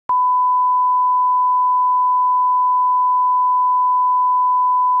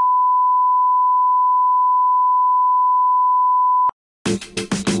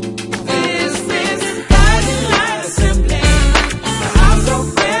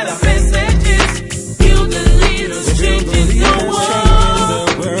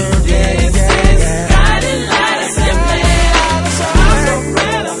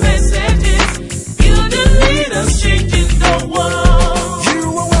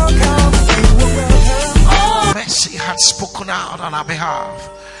out on our behalf,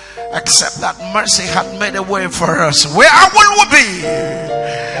 except that mercy had made a way for us. Where will we be?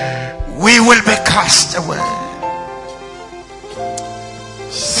 We will be cast away.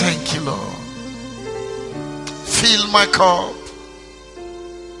 Thank you, Lord. Fill my cup.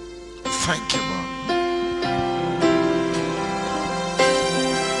 Thank you, Lord.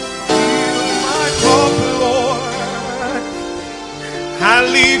 My cup, Lord. I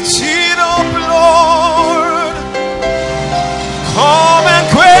lift it up, Lord. Come and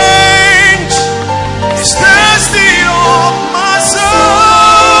quench this thirsty of my soul.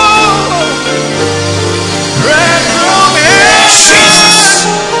 Bread from heaven,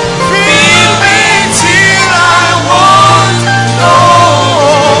 fill me till I want no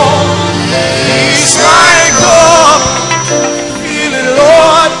more. It's my cup, fill it,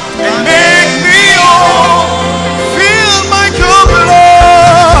 Lord, and make me whole. Fill my cup,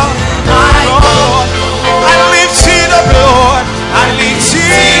 Lord. Lord, I lift it up, Lord. I lift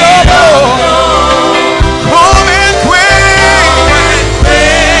it up, Lord. Come and quench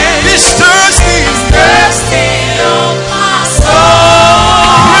this thirsty of my soul.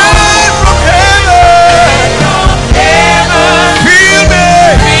 Bread from heaven, fill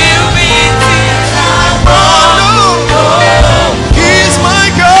me till I want no more. He's my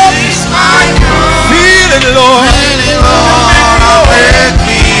cup, fill it, Lord. Make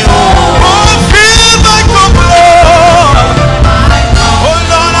me whole. Oh, fill my cup, Lord. Oh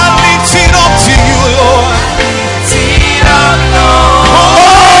Lord, I lift it up to you, Lord. Oh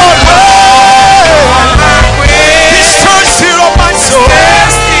Lord, this thirsty of my soul.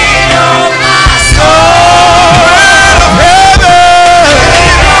 Bread of heaven,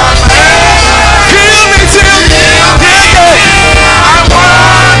 fill me till I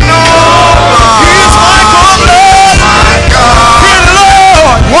want no more. He's my cup, Lord. Fill,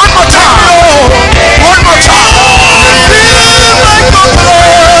 Lord. One more time. One more time. Fill my cup,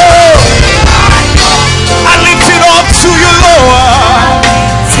 Lord. I lift it up to you, Lord.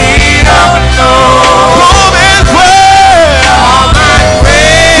 Come and quench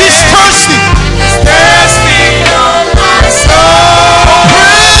this thirsty of my soul.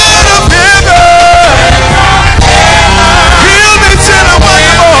 Bread of heaven, fill me till I want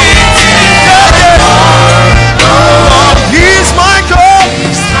more. Lord, he's my cup.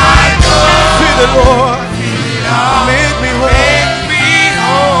 Fill it, Lord. Make me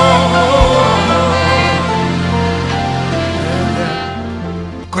whole.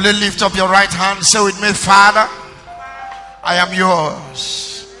 Could you lift up your right hand? Say with me, Father, I am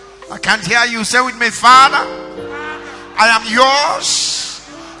yours. I can't hear you. Say with me, Father, I am yours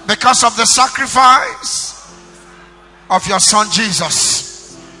because of the sacrifice of your son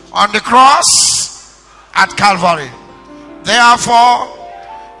Jesus on the cross at Calvary. Therefore,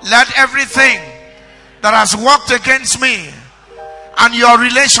 let everything that has worked against me and your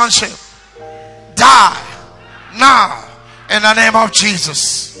relationship die now in the name of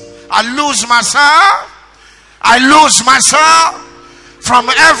Jesus. I lose myself. I lose myself from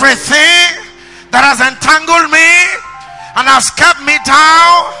everything that has entangled me and has kept me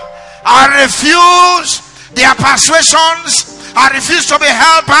down. I refuse their persuasions. I refuse to be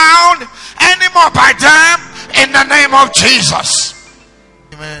held bound anymore by them in the name of Jesus.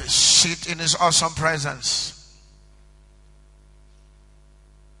 You may sit in his awesome presence.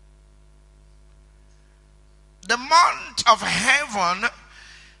 The month of heaven,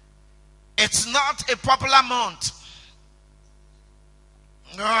 it's not a popular month.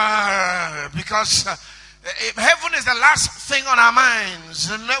 Because heaven is the last thing on our minds.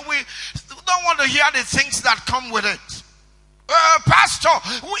 And we don't want to hear the things that come with it. Pastor,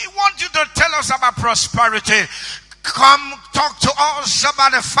 we want you to tell us about prosperity. Come talk to us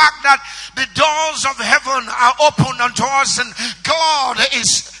about the fact that the doors of heaven are open unto us and God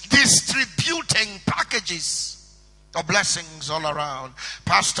is distributing packages of blessings all around.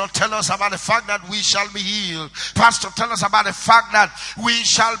 Pastor, tell us about the fact that we shall be healed. Pastor, tell us about the fact that we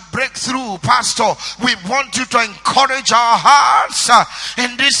shall break through. Pastor, we want you to encourage our hearts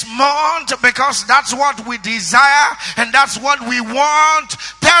in this month because that's what we desire and that's what we want.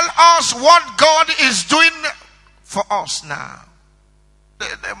 Tell us what God is doing for us now.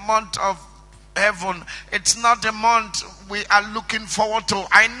 The month of heaven, it's not the month we are looking forward to.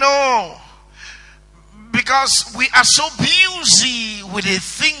 I know, because we are so busy with the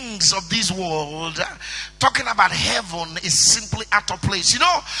things of this world. Talking about heaven is simply out of place. You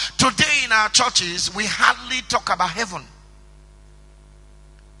know, today in our churches, we hardly talk about heaven.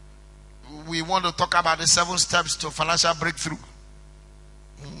 We want to talk about the 7 steps to financial breakthrough.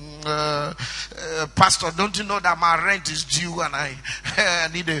 Pastor, don't you know that my rent is due and I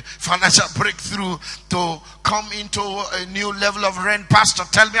need a financial breakthrough to come into a new level of rent? Pastor,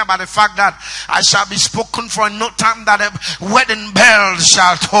 tell me about the fact that I shall be spoken for in no time, that a wedding bell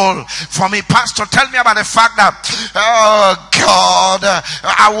shall toll for me. Pastor, tell me about the fact that, oh God,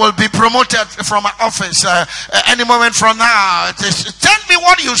 I will be promoted from my office any moment from now. Tell me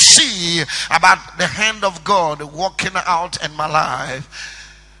what you see about the hand of God working out in my life.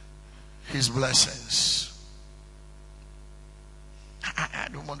 His blessings. I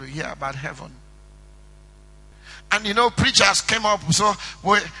don't want to hear about heaven. And you know, preachers came up.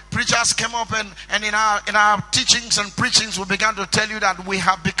 Preachers came up, and in our teachings and preachings, we began to tell you that we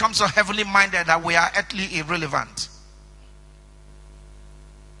have become so heavenly minded that we are earthly irrelevant.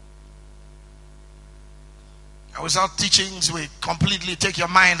 And with our teachings, we completely take your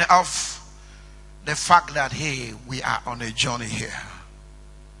mind off the fact that, hey, we are on a journey here.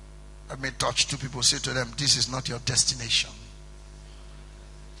 Let me touch two people, say to them, this is not your destination.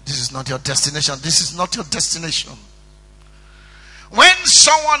 This is not your destination. This is not your destination. When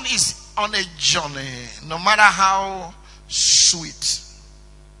someone is on a journey, no matter how sweet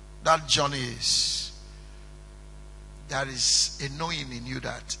that journey is, there is a knowing in you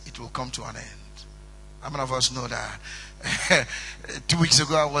that it will come to an end. How many of us know that? 2 weeks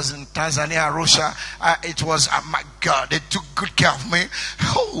ago, I was in Tanzania, Arusha. It was, oh my God, they took good care of me.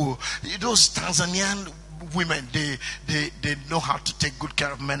 Oh, those Tanzanian women, they know how to take good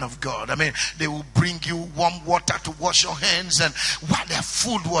care of men of God. I mean, they will bring you warm water to wash your hands, and while their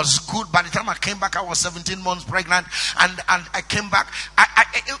food was good. By the time I came back, I was 17 months pregnant, and I came back.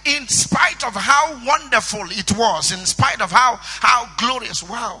 In spite of how wonderful it was, in spite of how glorious,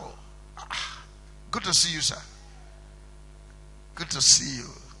 wow. Good to see you, sir. Good to see you.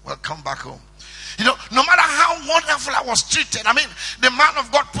 Welcome back home. You know, no matter how wonderful I was treated, I mean, the man of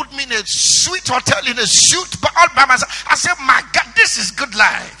God put me in a sweet hotel in a suite, but all by myself. I said, my God, this is good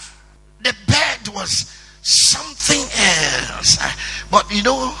life. The bed was something else. But you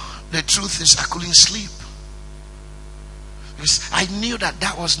know, the truth is, I couldn't sleep. I knew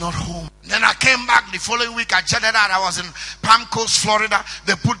that was not home. Then I came back the following week. I jetted out. I was in Palm Coast, Florida.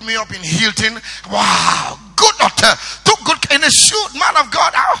 They put me up in Hilton. Wow, good hotel. Took good in a suit, man of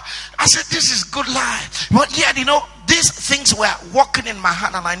God. I said, this is good life. But yet, you know, these things were walking in my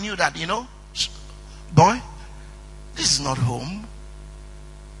heart, and I knew that, you know, boy, this is not home.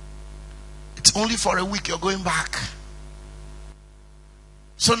 It's only for a week. You're going back.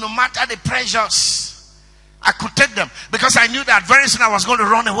 So no matter the pressures, I could take them, because I knew that very soon I was going to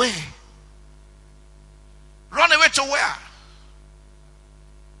run away. Run away to where?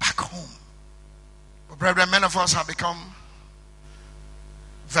 Back home. But brethren, many of us have become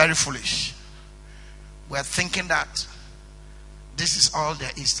very foolish. We're thinking that this is all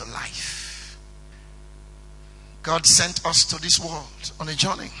there is to life. God sent us to this world on a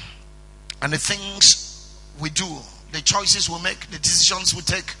journey. And the things we do, the choices we make, the decisions we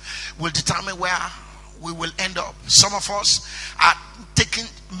take will determine where we will end up. Some of us are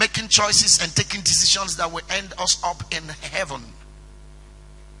making choices and taking decisions that will end us up in heaven.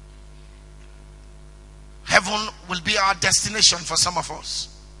 Heaven will be our destination for some of us.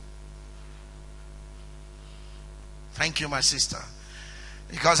 Thank you, my sister.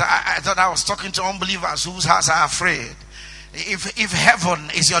 Because I thought I was talking to unbelievers whose hearts are afraid. If heaven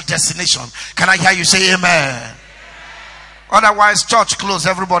is your destination, can I hear you say amen? Otherwise, church close,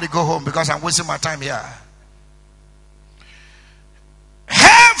 everybody go home, because I'm wasting my time here.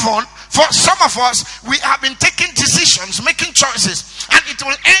 Heaven, for some of us, we have been taking decisions, making choices, and it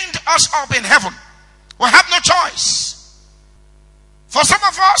will end us up in heaven. We have no choice. For some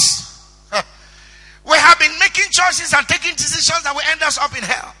of us, we have been making choices and taking decisions that will end us up in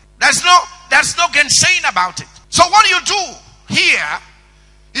hell. There's no gainsaying about it. So what you do here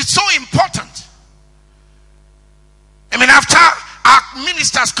is so important. I mean, after our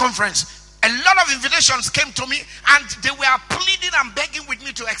ministers' conference, a lot of invitations came to me, and they were pleading and begging with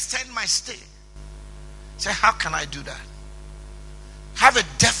me to extend my stay. Say, how can I do that? Have a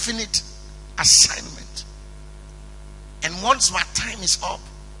definite assignment. And once my time is up,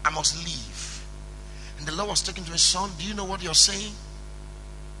 I must leave. And the Lord was talking to me, son, do you know what you're saying?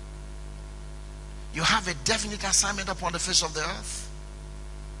 You have a definite assignment upon the face of the earth.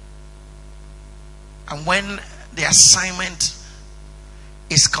 And when the assignment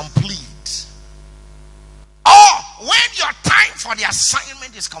is complete, or when your time for the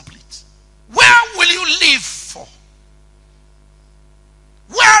assignment is complete, where will you live for?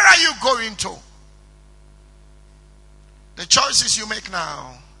 Where are you going to? The choices you make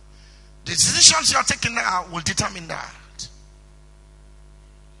now, the decisions you're taking now will determine that.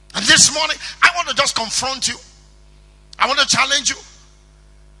 And this morning, I want to just confront you. I want to challenge you.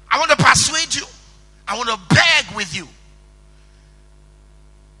 I want to persuade you. I want to beg with you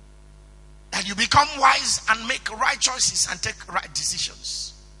that you become wise and make right choices and take right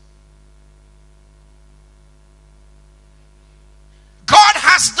decisions. God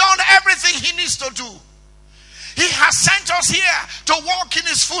has done everything he needs to do. He has sent us here to walk in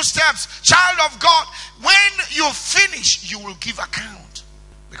his footsteps. Child of God, when you finish, you will give account,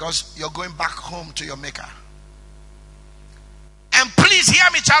 because you're going back home to your maker. And please hear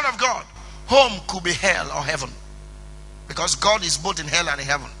me, child of God. Home could be hell or heaven, because God is both in hell and in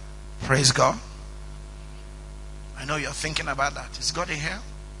heaven. Praise God. I know you're thinking about that. Is God in hell?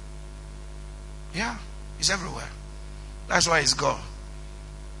 Yeah, he's everywhere. That's why he's God,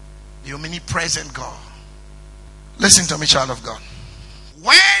 the omnipresent God. Listen to me, child of God.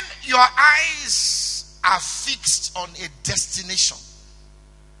 When your eyes are fixed on a destination,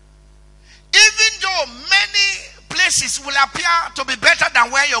 even though many places will appear to be better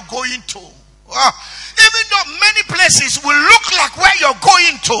than where you're going to, even though many places will look like where you're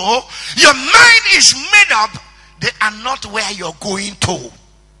going to, your mind is made up, they are not where you're going to.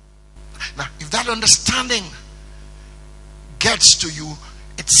 Now, if that understanding gets to you,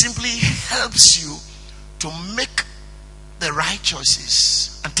 it simply helps you to make the right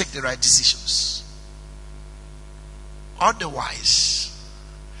choices and take the right decisions. Otherwise,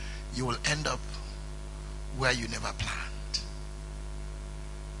 you will end up where you never planned.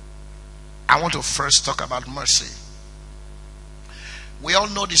 I want to first talk about mercy. We all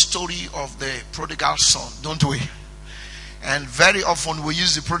know the story of the prodigal son, don't we? And very often we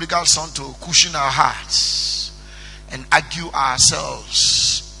use the prodigal son to cushion our hearts and argue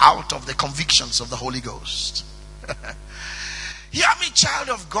ourselves out of the convictions of the Holy Ghost. Hear me, child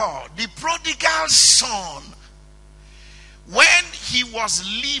of God. The prodigal son, when he was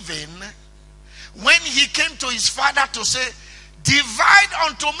leaving, when he came to his father to say, divide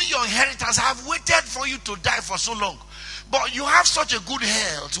unto me your inheritance, I have waited for you to die for so long, but you have such a good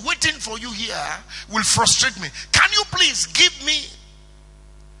health, waiting for you here will frustrate me. Can you please give me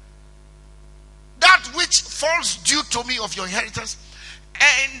that which falls due to me of your inheritance?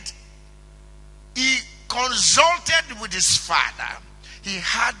 And he consulted with his father. He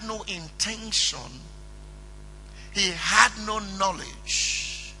had no intention. He had no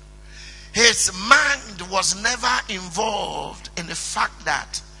knowledge. His mind was never involved in the fact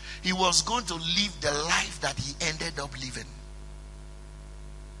that he was going to live the life that he ended up living.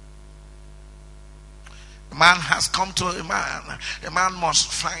 A man has come to a man. A man must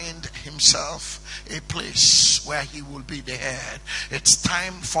find himself a place where he will be the head. It's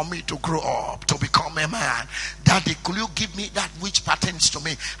time for me to grow up, to become a man. Daddy, could you give me that which pertains to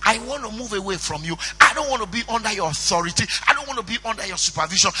me? I want to move away from you. I don't want to be under your authority. I don't want to be under your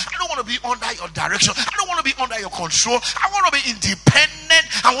supervision. I don't want to be under your direction. I don't want to be under your control. I want to be independent.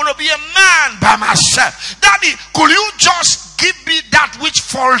 I want to be a man by myself. Daddy, could you just give me that which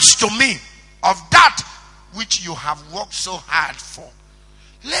falls to me of that which you have worked so hard for?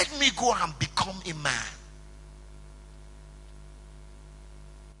 Let me go and become a man.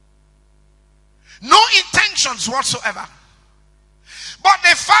 No intentions whatsoever. But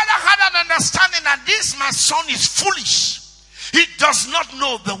the father had an understanding that this my son is foolish. He does not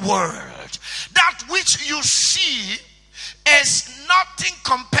know the word. That which you see is nothing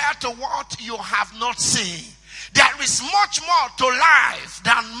compared to what you have not seen. There is much more to life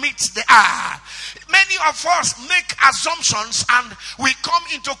than meets the eye. Many of us make assumptions and we come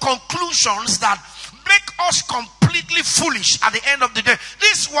into conclusions that make us completely foolish at the end of the day.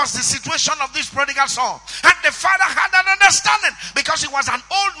 This was the situation of this prodigal son. And the father had an understanding because he was an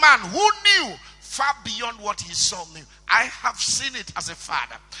old man who knew far beyond what his son knew. I have seen it as a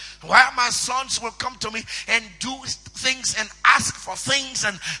father, where my sons will come to me and do things and ask for things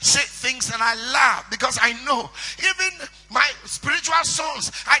and say things, and I laugh because I know even my spiritual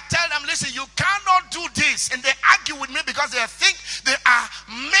sons, I tell them, listen, you cannot do this, and they argue with me because they think they are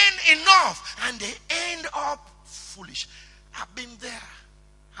men enough and they end up foolish. I've been there.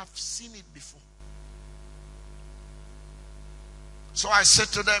 I've seen it before. So I said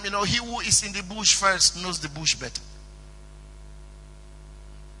to them, he who is in the bush first knows the bush better.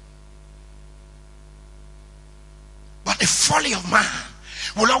 But the folly of man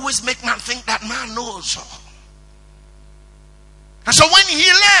will always make man think that man knows all. And so when he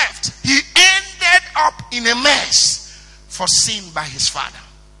left, he ended up in a mess foreseen by his father.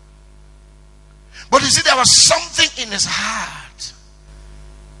 But you see, there was something in his heart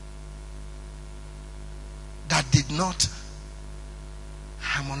that did not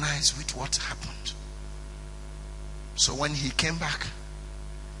harmonize with what happened. So when he came back,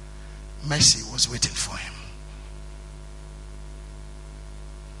 mercy was waiting for him.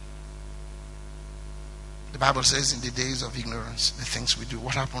 The Bible says in the days of ignorance, the things we do,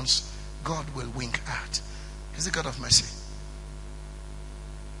 what happens? God will wink at. He's the God of mercy.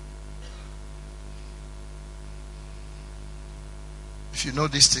 If you know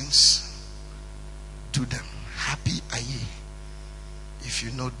these things, do them. Happy are ye if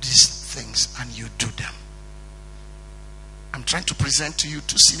you know these things and you do them. I'm trying to present to you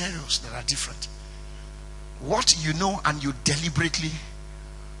two scenarios that are different. What you know and you deliberately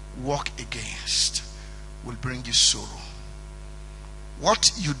walk against will bring you sorrow.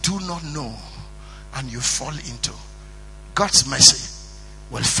 What you do not know and you fall into, God's mercy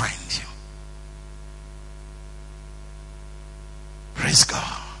will find you. Praise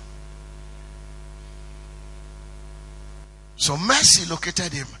God. So mercy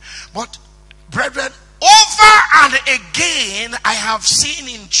located him. But brethren, over and again I have seen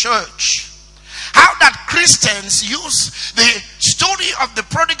in church how that Christians use the story of the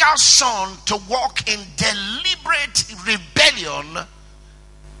prodigal son to walk in deliberate rebellion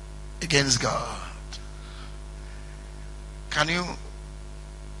against God. Can you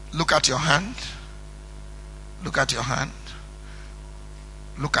look at your hand? Look at your hand.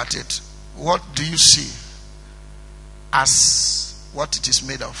 Look at it. What do you see as what it is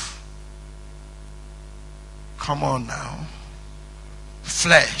made of? Come on now.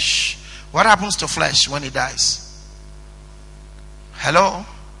 Flesh. What happens to flesh when it dies? Hello?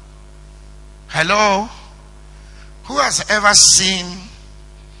 Hello? Who has ever seen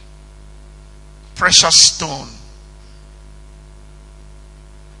precious stone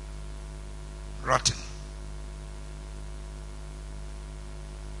rotten?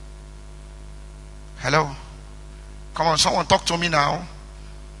 Hello? Come on, someone talk to me now.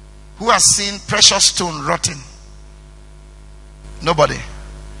 Who has seen precious stone rotten? Nobody.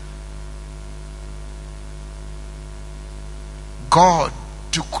 God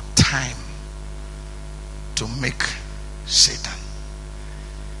took time to make Satan.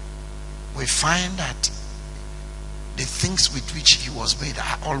 We find that the things with which he was made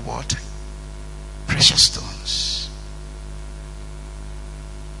are all what? Precious stones.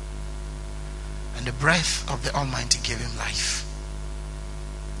 And the breath of the Almighty gave him life,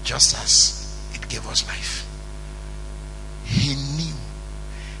 just as it gave us life. He knew,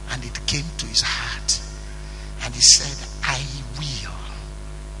 and it came to his heart, and he said, I will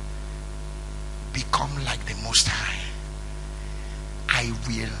become like the Most High. I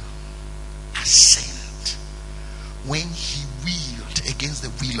will ascend. When he willed against the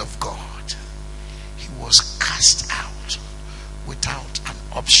will of God, he was cast out without an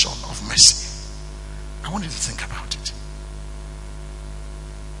option of mercy. I want you to think about it.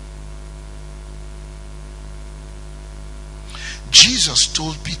 Jesus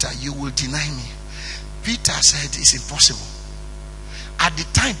told Peter, you will deny me. Peter said it's impossible. At the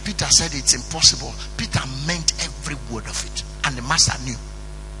time Peter said it's impossible, Peter meant every word of it, and the master knew.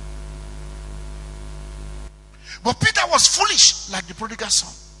 But Peter was foolish like the prodigal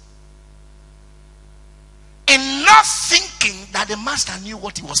son, in not thinking that the master knew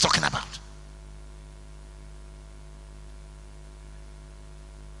what he was talking about.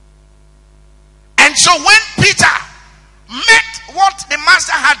 And so when Peter met what the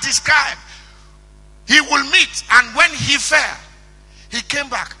master had described, he will meet, and when he fell, he came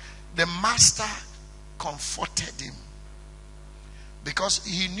back. The master comforted him, because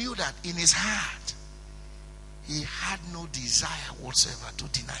he knew that in his heart he had no desire whatsoever to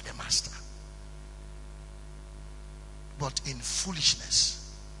deny the master. But in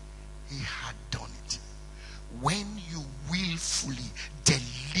foolishness he had done it. When you willfully,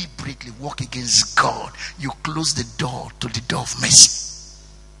 deliberately walk against God, you close the door to the door of mercy.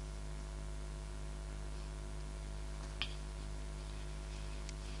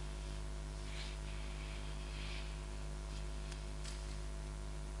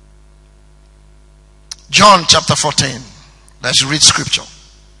 John chapter 14. Let's read scripture.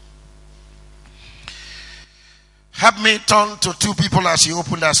 Help me turn to two people as you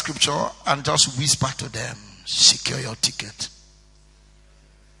open that scripture and just whisper to them, secure your ticket.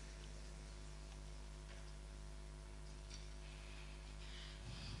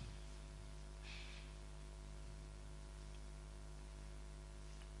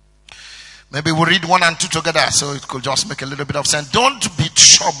 Maybe we'll read 1 and 2 together so it could just make a little bit of sense. Don't be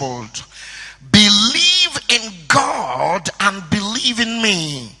troubled. Believe in God and believe in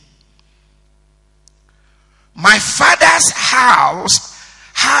me. My Father's house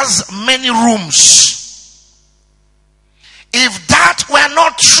has many rooms. If that were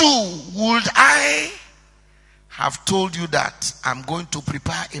not true, would I have told you that I'm going to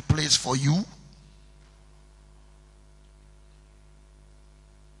prepare a place for you?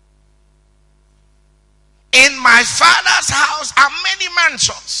 In my Father's house are many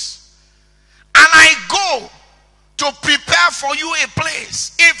mansions, and I go to prepare for you a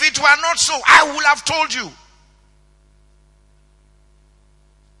place. If it were not so, I would have told you.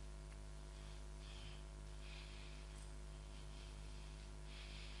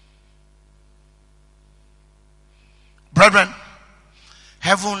 Brethren,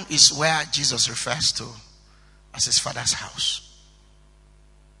 heaven is where Jesus refers to as his Father's house.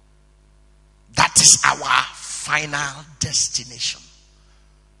 That is our final destination.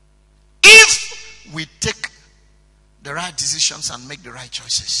 If we take the right decisions and make the right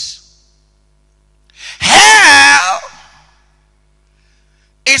choices. Hell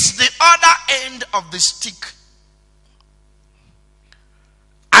is the other end of the stick.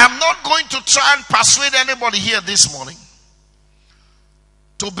 I am not going to try and persuade anybody here this morning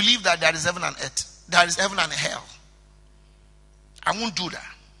to believe that there is heaven and earth. There is heaven and hell. I won't do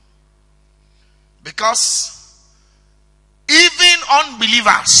that. Because even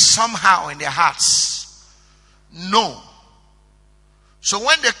unbelievers somehow in their hearts know. So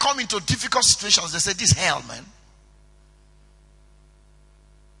when they come into difficult situations, they say, this is hell, man.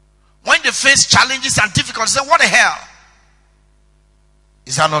 When they face challenges and difficulties, they say, what the hell?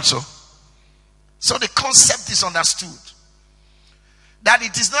 Is that not so? So the concept is understood. That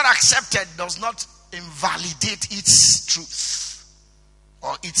it is not accepted does not invalidate its truth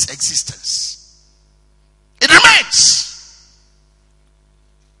or its existence. It remains.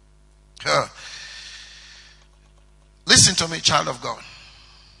 Listen to me, child of God.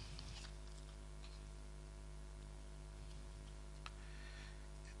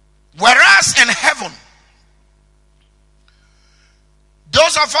 Whereas in heaven,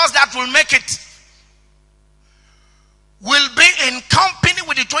 those of us that will make it will be in company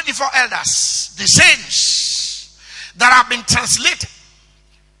with the 24 elders, the saints that have been translated,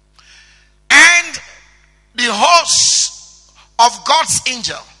 and the hosts of God's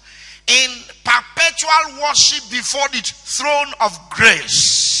angel in perpetual worship before the throne of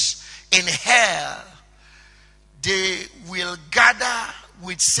grace. In hell, they will gather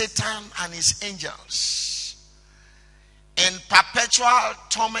with Satan and his angels in perpetual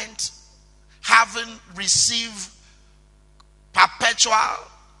torment, having received perpetual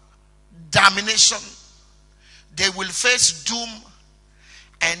damnation. They will face doom,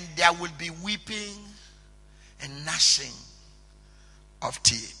 and there will be weeping and gnashing of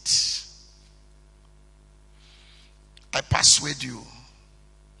teeth. I persuade you,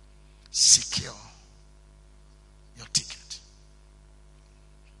 secure your ticket.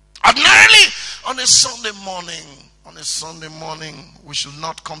 Ordinarily, on a Sunday morning, we should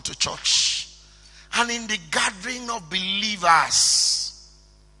not come to church. And in the gathering of believers,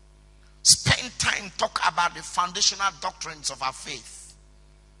 spend time talk about the foundational doctrines of our faith.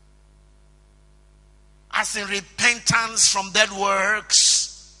 As in repentance from dead works,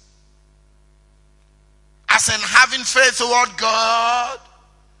 as in having faith toward God,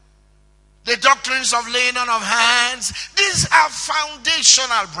 the doctrines of laying on of hands. These are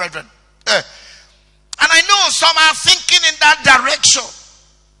foundational, brethren. And I know some are thinking in that direction.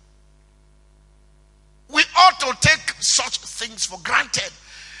 We ought to take such things for granted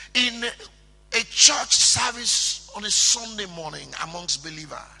in a church service on a Sunday morning amongst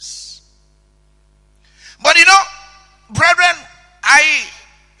believers. But you know, brethren, I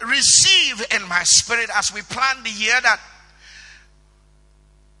receive in my spirit as we plan the year that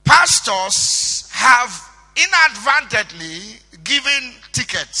pastors have inadvertently given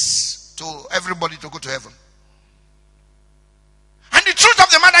tickets to everybody to go to heaven. And the truth of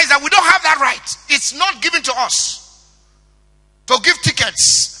the matter is that we don't have that right. It's not given to us to give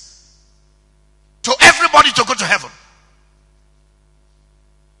tickets to everybody to go to heaven.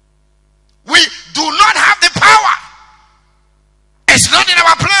 We do not have the power. It's not in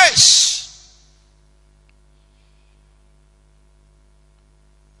our place.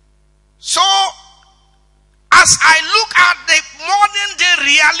 So, as I look at the modern day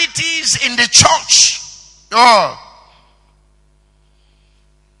realities in the church,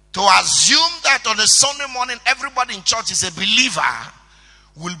 to assume that on a Sunday morning everybody in church is a believer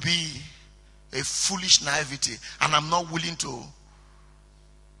will be a foolish naivety, and I'm not willing to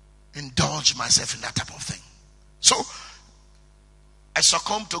indulge myself in that type of thing. So I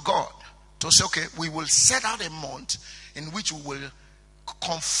succumb to God to say, okay, we will set out a month in which we will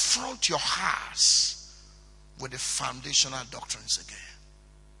confront your hearts with the foundational doctrines again.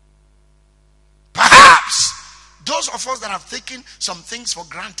 Perhaps those of us that have taken some things for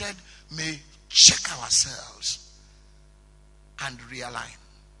granted may check ourselves and realign.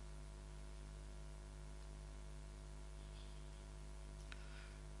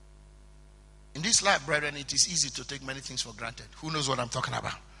 In this life, brethren, it is easy to take many things for granted. Who knows what I'm talking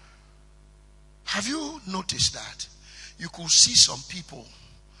about? Have you noticed that? You could see some people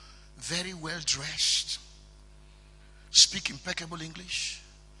very well dressed, speak impeccable English.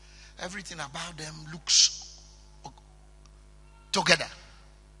 Everything about them looks together.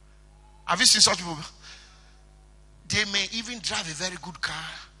 Have you seen such people? They may even drive a very good car,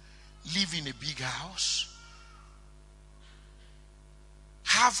 live in a big house,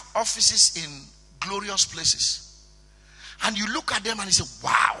 have offices in glorious places. And you look at them and you say,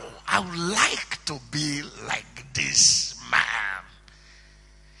 wow, I would like to be like this man.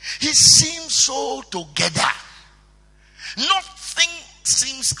 He seems so together. Nothing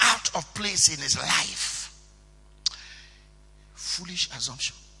seems out of place in his life. Foolish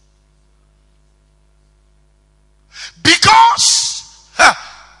assumption. Because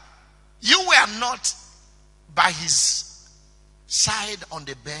you were not by his side on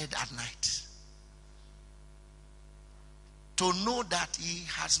the bed at night to know that he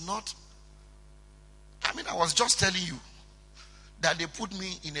has not. I was just telling you that they put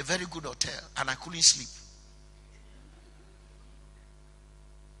me in a very good hotel and I couldn't sleep.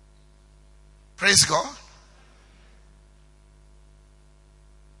 Praise God.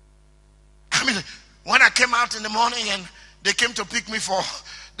 When I came out in the morning and they came to pick me for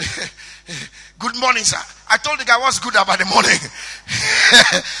good morning, sir. I told the guy, what's good about the morning?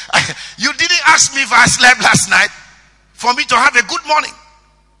 You didn't ask me if I slept last night for me to have a good morning.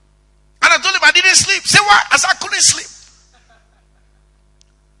 And I told him I didn't sleep. Say what? I said I couldn't sleep.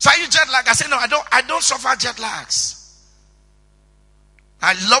 So are you jet lag? I said no, I don't suffer jet lags.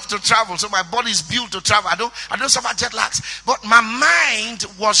 I love to travel, so my body is built to travel. I don't suffer jet lags. But my mind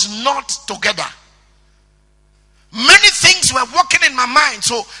was not together. Many things were working in my mind,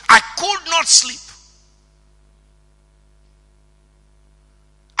 so I could not sleep.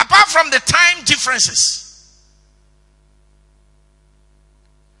 Apart from the time differences.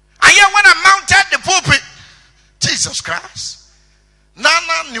 And yet when I mounted the pulpit, Jesus Christ,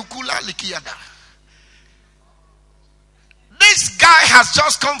 Nana Nukula Likiyada. This guy has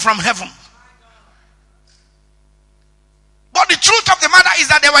just come from heaven. But the truth of the matter is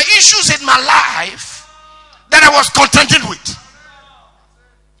that there were issues in my life that I was contending with.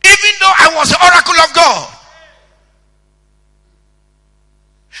 Even though I was the oracle of God.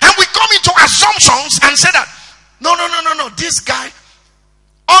 And we come into assumptions and say that, no. This guy,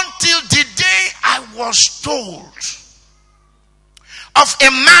 until the day I was told of a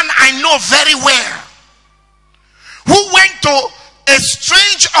man I know very well, who went to a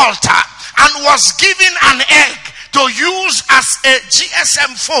strange altar and was given an egg to use as a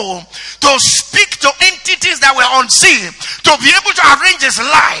GSM phone to speak to entities that were unseen, to be able to arrange his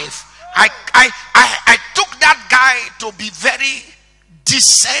life. I took that guy to be very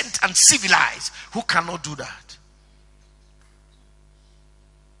decent and civilized. Who cannot do that?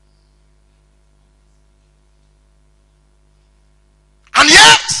 And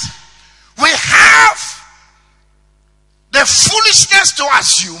yet, we have the foolishness to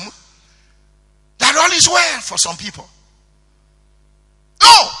assume that all is well for some people.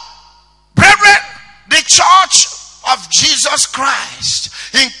 No, brethren, the church of Jesus Christ,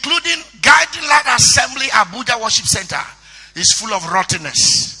 including Guiding Light Assembly-Abuja Worship Center, is full of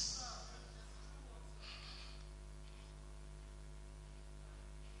rottenness.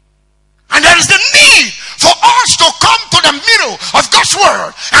 And there is the need for us to come to the middle of God's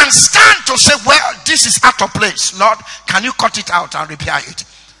word and stand to say, well, this is out of place. Lord, can you cut it out and repair it?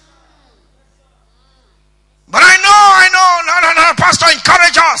 But I know, no, Pastor,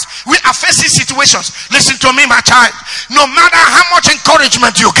 encourage us. We are facing situations. Listen to me, my child. No matter how much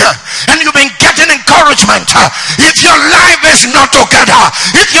encouragement you get, and you've been getting encouragement, if your life is not together,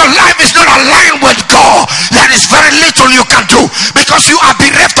 if your life is not aligned with God, there is very little you can do, because you are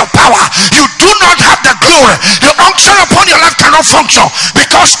bereft of power. You do not have the glory. The unction upon your life cannot function,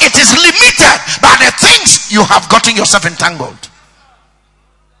 because it is limited by the things you have gotten yourself entangled.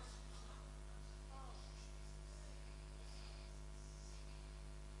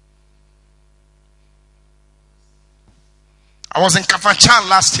 I was in Kafanchan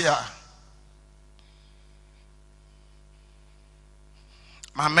last year.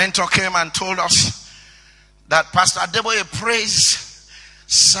 My mentor came and told us that Pastor Adeboye prays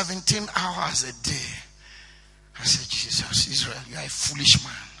 17 hours a day. I said, Jesus, Israel, you are a foolish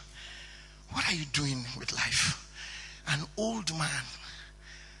man. What are you doing with life? An old man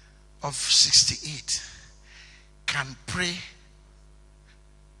of 68 can pray.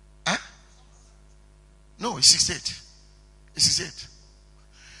 Huh? No, he's 68. This is it.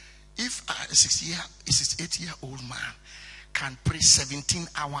 If a 68-year-old man can pray 17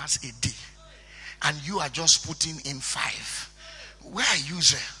 hours a day, and you are just putting in 5, where are you,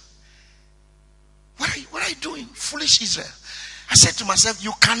 Israel? What are you doing, foolish Israel? I said to myself,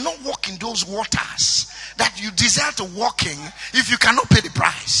 you cannot walk in those waters that you desire to walk in if you cannot pay the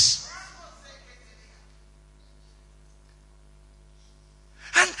price.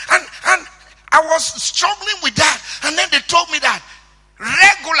 And I was struggling with that. And then they told me that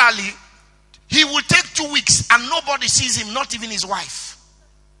regularly he will take 2 weeks and nobody sees him, not even his wife.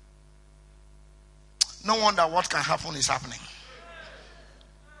 No wonder what can happen is happening.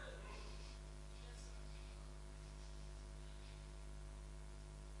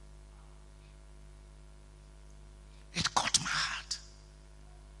 It caught my heart.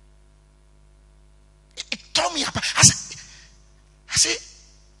 It tore me apart. I said,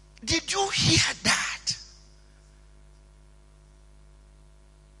 did you hear that?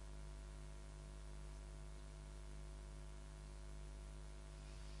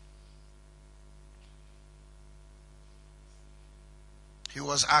 He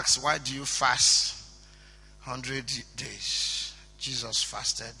was asked, why do you fast 100 days? Jesus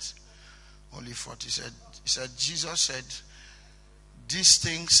fasted only 40. He said, Jesus said, these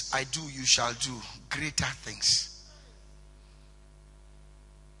things I do, you shall do greater things.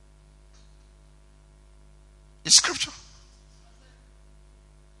 It's scripture.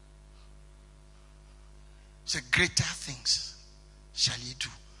 It's a greater things shall ye do.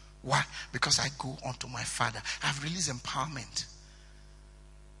 Why? Because I go unto my Father. I've released empowerment.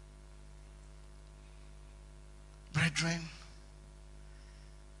 Brethren,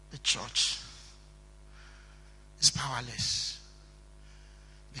 the church is powerless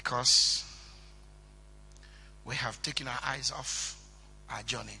because we have taken our eyes off our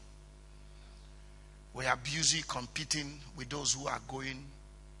journey. We are busy competing with those who are going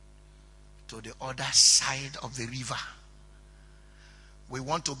to the other side of the river. We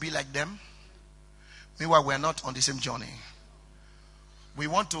want to be like them. Meanwhile, we are not on the same journey. We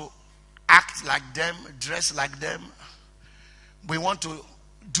want to act like them, dress like them. We want to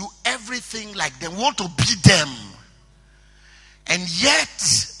do everything like them. We want to be them. And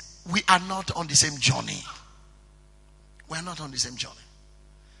yet, we are not on the same journey. We are not on the same journey.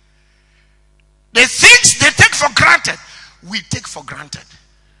 The things they take for granted, we take for granted.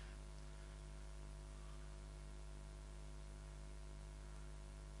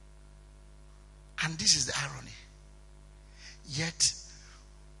 And this is the irony. Yet,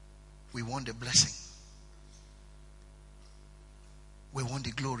 we want the blessing. We want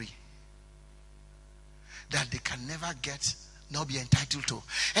the glory that they can never get, nor be entitled to.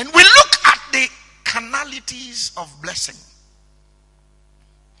 And we look at the carnalities of blessing.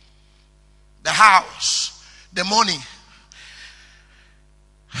 The house, the money,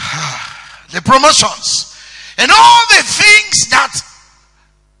 the promotions, and all the things that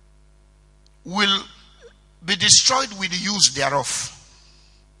will be destroyed with the use thereof.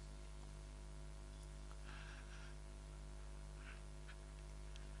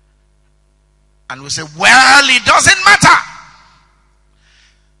 And we say, well, it doesn't matter.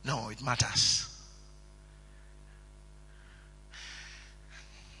 No, it matters.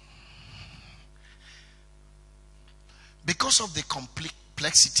 Because of the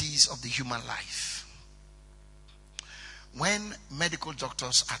complexities of the human life, when medical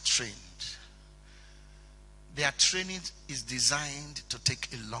doctors are trained, their training is designed to take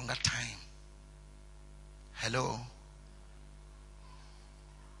a longer time. Hello?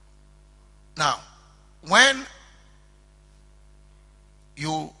 Now, when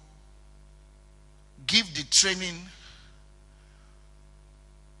you give the training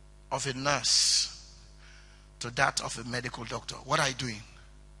of a nurse to that of a medical doctor, what are you doing?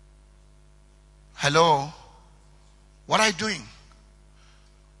 Hello? What are you doing?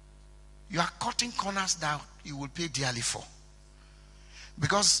 You are cutting corners that you will pay dearly for.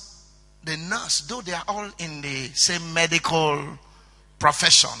 Because the nurse, though they are all in the same medical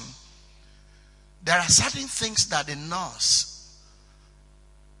profession, there are certain things that the nurse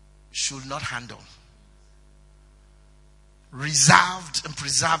should not handle. Reserved and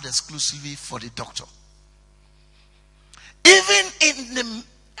preserved exclusively for the doctor. Even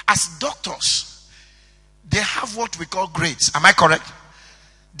as doctors, they have what we call grades. Am I correct?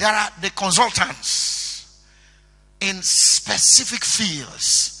 There are the consultants in specific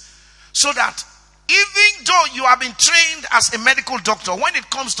fields. So that even though you have been trained as a medical doctor, when it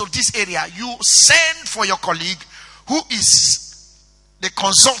comes to this area, you send for your colleague who is the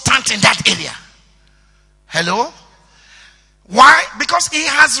consultant in that area. Hello? Why? Because he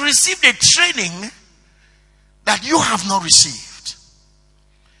has received a training that you have not received.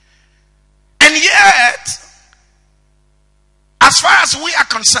 And yet, as far as we are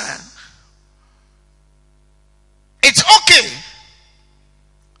concerned, it's okay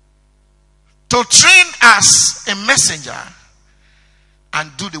to train as a messenger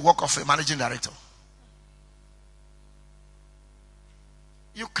and do the work of a managing director.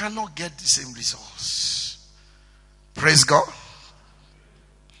 You cannot get the same results. Praise God.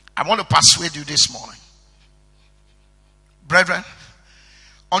 I want to persuade you this morning. Brethren,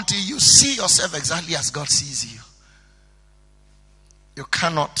 until you see yourself exactly as God sees you, you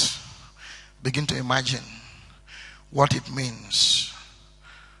cannot begin to imagine what it means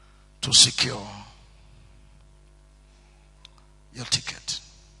to secure your ticket.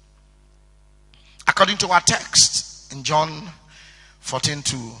 According to our text in John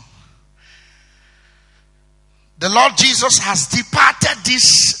 14:2, the Lord Jesus has departed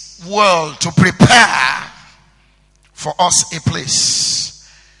this world to prepare for us a place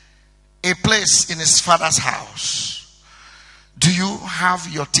in his Father's house. Do you have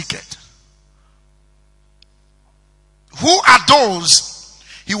your ticket? Who are those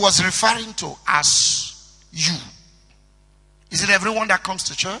he was referring to as you? Is it everyone that comes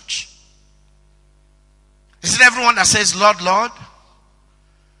to church? Is it everyone that says, Lord, Lord?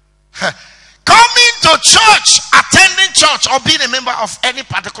 Coming to church, attending church, or being a member of any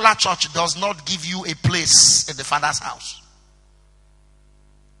particular church does not give you a place in the Father's house.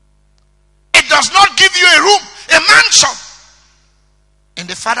 It does not give you a room, a mansion in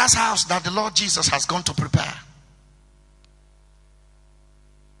the Father's house that the Lord Jesus has gone to prepare.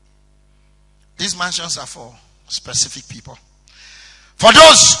 These mansions are for specific people. For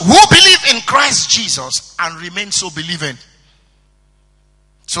those who believe in Christ Jesus and remain so believing.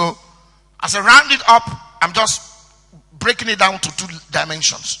 So, as I round it up, I'm just breaking it down to 2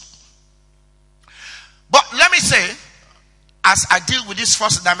 dimensions. But let me say, as I deal with this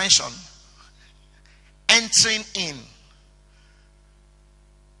first dimension, entering in.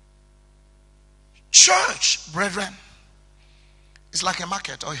 Church, brethren, is like a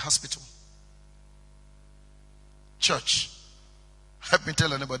market or a hospital. Church. Help me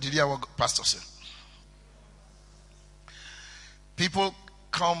tell anybody. Did you hear what pastor said? People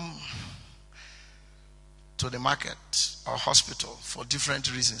come to the market or hospital for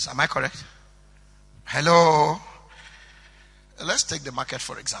different reasons. Am I correct? Hello? Let's take the market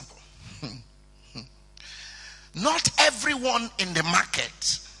for example. Not everyone in the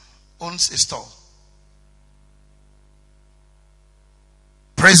market owns a store.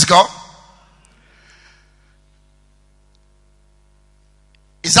 Praise God.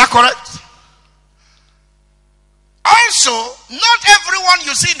 Is that correct? Also, not everyone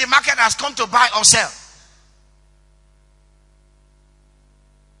you see in the market has come to buy or sell.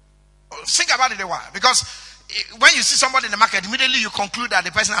 Think about it a while. Because when you see somebody in the market, immediately you conclude that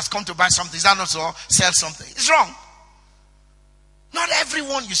the person has come to buy something. Is that not so? Sell something. It's wrong. Not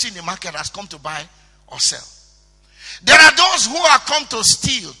everyone you see in the market has come to buy or sell. There are those who are come to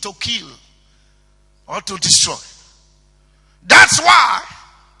steal, to kill, or to destroy. That's why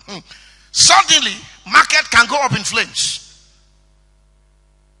suddenly market can go up in flames.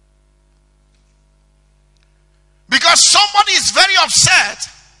 Because somebody is very upset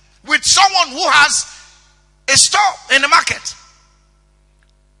with someone who has a store in the market.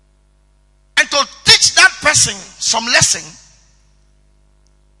 And to teach that person some lesson,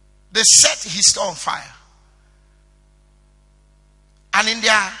 they set his store on fire. And in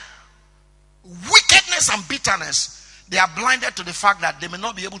their wickedness and bitterness, they are blinded to the fact that they may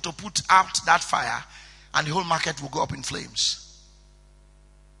not be able to put out that fire, and the whole market will go up in flames.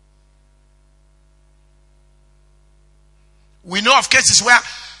 We know of cases where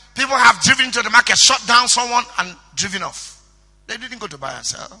people have driven into the market, shut down someone, and driven off. They didn't go to buy and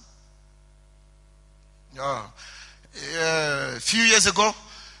sell. A few years ago,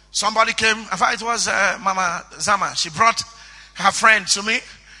 somebody came. In fact, it was Mama Zama. She brought her friend to me.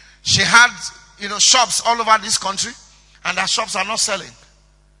 She had, shops all over this country, and her shops are not selling.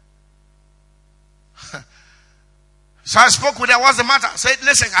 So I spoke with her. What's the matter? I said,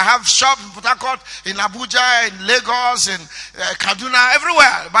 listen, I have shops in Port Harcourt, in Abuja, in Lagos, in Kaduna,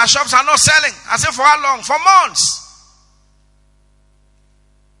 everywhere. My shops are not selling. I said, for how long? For months.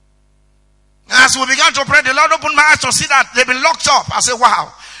 As we began to pray, the Lord opened my eyes to see that they've been locked up. I said,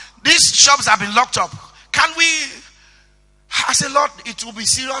 wow, these shops have been locked up. Can we? I said, Lord, it will be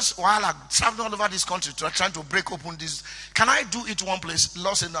serious while I'm traveling all over this country trying to break open this. Can I do it one place?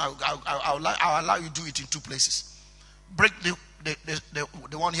 Lord said, no, I'll allow you to do it in 2 places. Break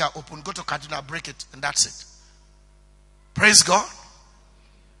the one here open, go to Kaduna, break it, and that's it. Praise God.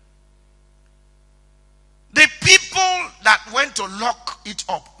 The people that went to lock it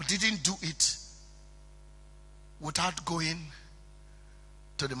up didn't do it without going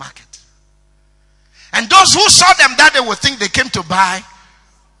to the market. And those who saw them that they would think they came to buy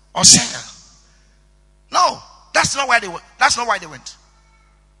or sell. No, that's not why they went. That's not why they went.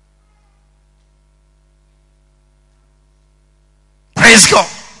 Praise God.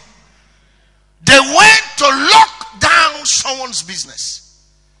 They went to lock down someone's business.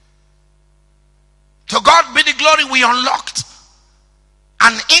 To God be the glory, we unlocked.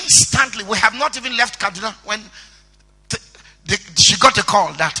 And instantly, we have not even left Kaduna when she got a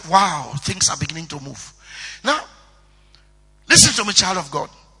call that, wow, things are beginning to move. Now, listen to me, child of God.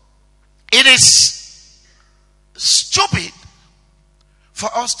 It is stupid for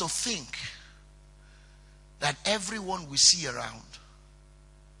us to think that everyone we see around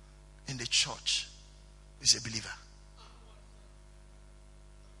in the church is a believer.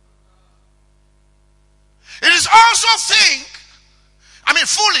 It is also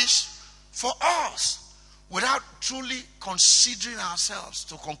foolish for us without truly considering ourselves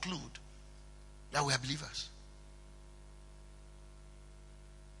to conclude that we are believers.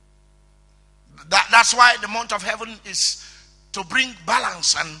 That's why the month of heaven is to bring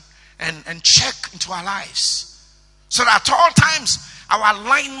balance and check into our lives. So that at all times, our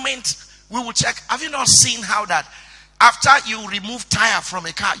alignment, we will check. Have you not seen how that after you remove tire from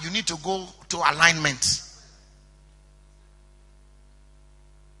a car, you need to go to alignment?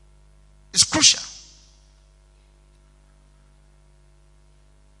 It's crucial.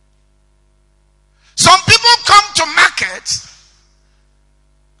 Some people come to market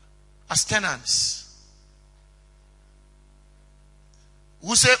as tenants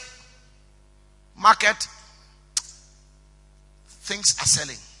who say, market, things are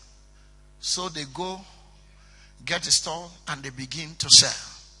selling. So they go get a stall and they begin to sell.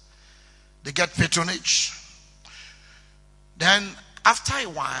 They get patronage. Then after a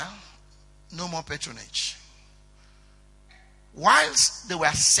while, no more patronage. Whilst they were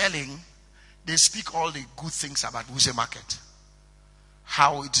selling, they speak all the good things about Wuse Market.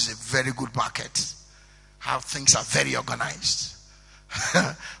 How it is a very good market. How things are very organized.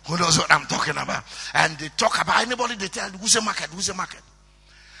 Who knows what I'm talking about? And they talk about anybody, they tell Wuse Market, Wuse Market.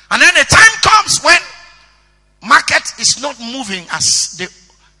 And then the time comes when market is not moving as they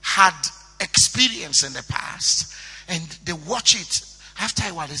had experienced in the past. And they watch it. After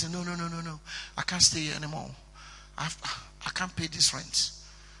a while, they say, no. I can't stay here anymore. I can't pay this rent.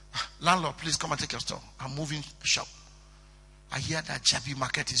 Landlord, please come and take your store. I'm moving shop. I hear that Jabi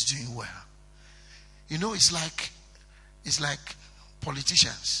Market is doing well. You know, it's like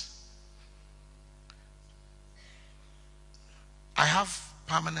politicians. I have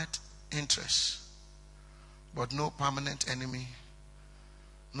permanent interest, but no permanent enemy,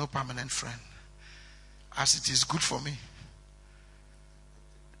 no permanent friend. As it is good for me.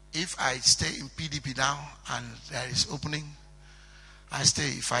 If I stay in PDP now and there is opening, I stay.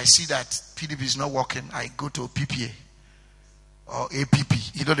 If I see that PDP is not working, I go to PPA or APP.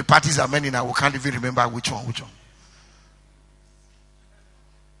 You know, the parties are many now. We can't even remember which one.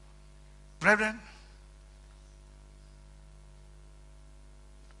 Brethren,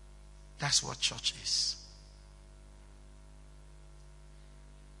 that's what church is.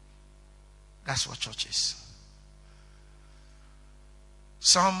 That's what church is.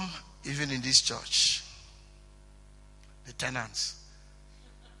 Some, even in this church, the tenants,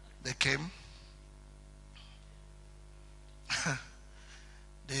 they came,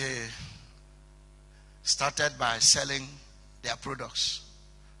 they started by selling their products.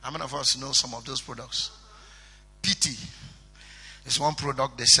 How many of us know some of those products? PT is one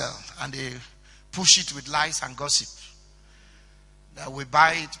product they sell, and they push it with lies and gossip. That we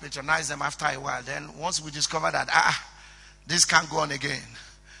buy it, patronize them after a while. Then once we discover that, this can't go on again.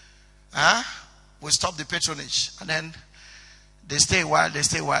 We stop the patronage. And then they stay a while.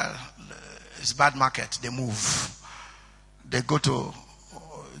 It's bad market. They move. They go to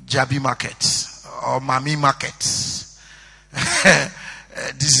Jabi Market or Mami Market.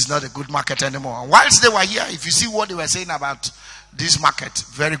 This is not a good market anymore. And whilst they were here, if you see what they were saying about this market,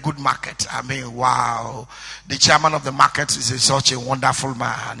 very good market. I mean, wow. The chairman of the market is such a wonderful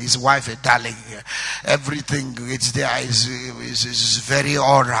man. His wife a darling. Everything it's there is very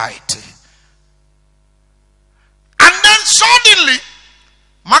all right. And then suddenly,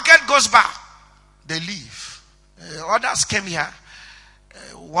 market goes back. They leave. Others came here.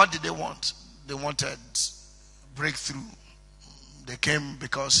 What did they want? They wanted breakthrough. They came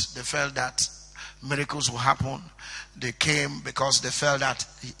because they felt that miracles will happen. They came because they felt that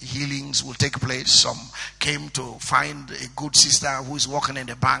healings will take place. Some came to find a good sister who is working in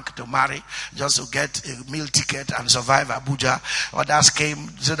the bank to marry, just to get a meal ticket and survive Abuja. Others came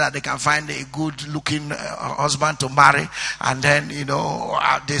so that they can find a good looking husband to marry, and then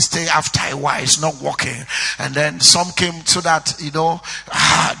they stay after a while, it's not working. And then some came so that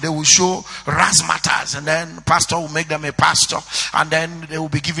they will show razzmatazz, and then pastor will make them a pastor, and then they will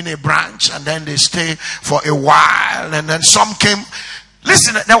be given a branch, and then they stay for a while. And then some came.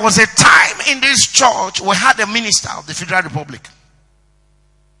 Listen, there was a time in this church we had a minister of the Federal Republic.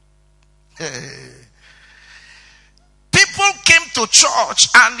 People came to church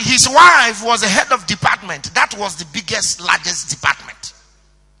and his wife was the head of department. That was the biggest, largest department.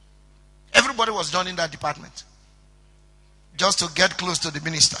 Everybody was done in that department just to get close to the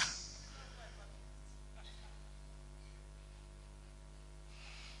minister.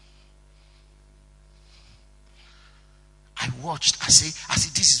 I watched. I say,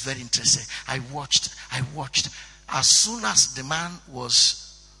 this is very interesting. I watched. As soon as the man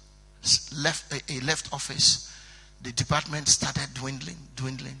was left office, the department started dwindling.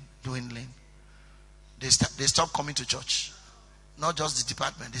 They stopped coming to church. Not just the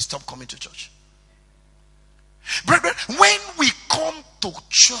department, they stopped coming to church. Brethren, when we come to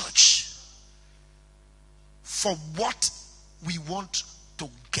church for what we want to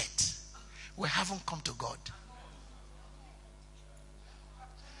get, we haven't come to God.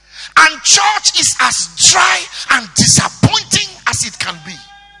 And church is as dry and disappointing as it can be.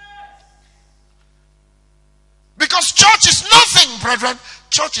 Because church is nothing, brethren.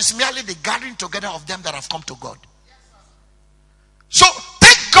 Church is merely the gathering together of them that have come to God. So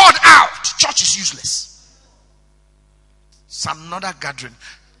take God out, church is useless. It's another gathering.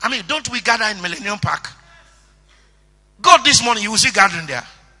 I mean, don't we gather in Millennium Park? God, this morning you will see gathering there.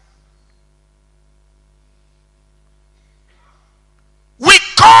 We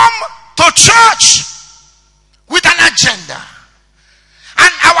come to church with an agenda.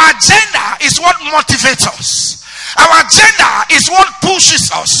 And our agenda is what motivates us. Our agenda is what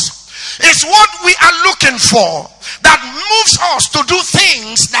pushes us. It's what we are looking for that moves us to do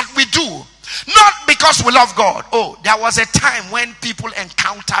things that we do. Not because we love God. Oh, there was a time when people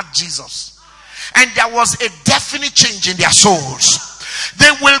encountered Jesus. And there was a definite change in their souls.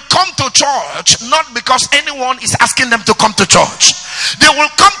 They will come to church not because anyone is asking them to come to church. They will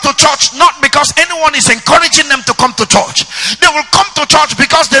come to church not because anyone is encouraging them to come to church. They will come to church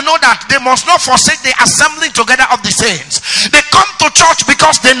because they know that they must not forsake the assembling together of the saints. They come to church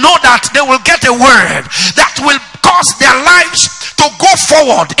because they know that they will get a word that will cause their lives to go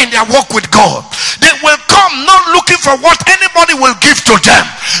forward in their walk with God. They will come not looking for what anybody will give to them,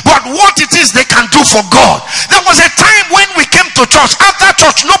 but what it is they can do for God. There was a time when we came to church. After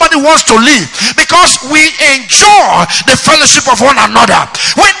church, nobody wants to leave because we enjoy the fellowship of one another.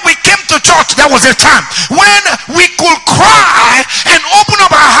 When we came to church, there was a time when we could cry and open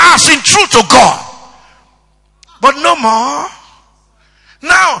up our hearts in truth to God. But no more.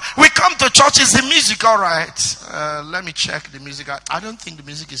 Now we come to church. Is the music all right? Let me check the music. I don't think the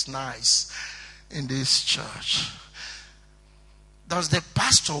music is nice in this church. Does the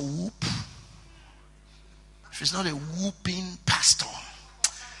pastor whoop? If it's not a whooping pastor,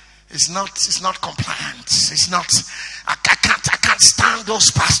 it's not compliant. It's not. I can't stand those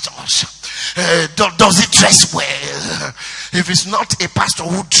pastors. Does he dress well? If it's not a pastor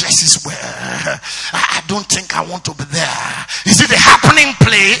who dresses well, I don't think I want to be there. Is it a happening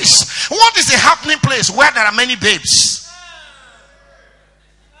place? What is a happening place where there are many babes?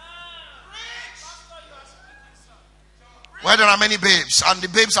 Where there are many babes, and the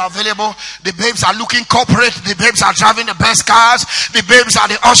babes are available. The babes are looking corporate. The babes are driving the best cars. The babes are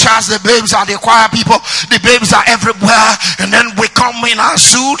the ushers. The babes are the choir people. The babes are everywhere. And then we come in our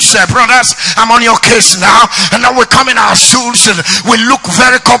suits. Brothers, I'm on your case now. And then we come in our suits and we look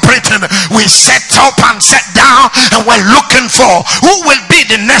very corporate, and we set up and set down, and we're looking for who will be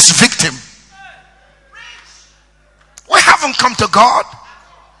the next victim. We haven't come to God.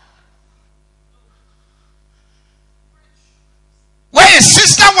 Where a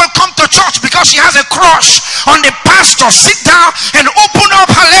sister will come to church because she has a crush on the pastor, sit down and open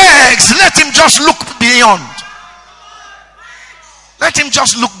up her legs. Let him just look beyond. Let him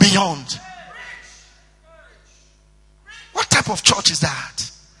just look beyond. What type of church is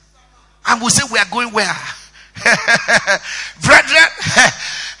that? And we say we are going where? Brethren,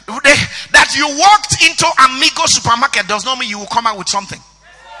 that you walked into Amigo supermarket does not mean you will come out with something.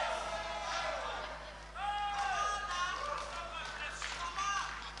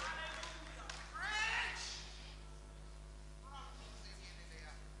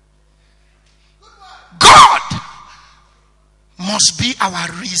 must be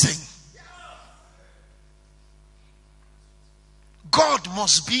our reason. God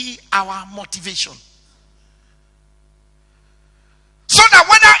must be our motivation. So that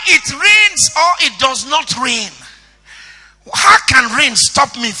whether it rains or it does not rain, how can rain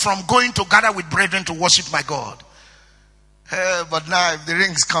stop me from going to gather with brethren to worship my God? But now if the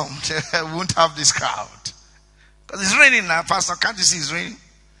rains come, we won't have this crowd. Because it's raining now, Pastor. Can't you see it's raining?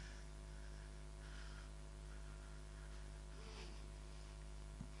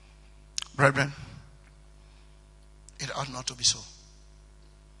 Brethren, it ought not to be so.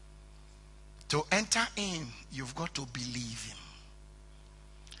 To enter in, you've got to believe Him.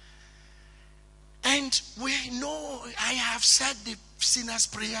 And we know, I have said the sinner's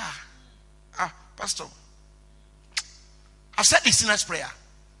prayer. Pastor, I've said the sinner's prayer.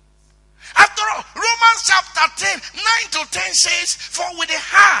 After all, Romans chapter 10, 9 to 10 says, for with the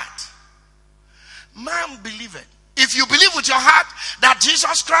heart, man believeth. If you believe with your heart that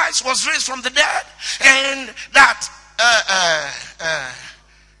Jesus Christ was raised from the dead, and that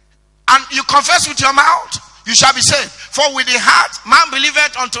and you confess with your mouth, you shall be saved. For with the heart, man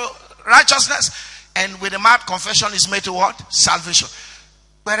believeth unto righteousness, and with the mouth, confession is made to what? Salvation.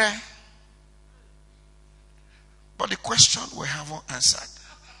 But the question we haven't answered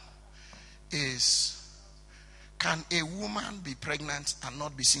is, can a woman be pregnant and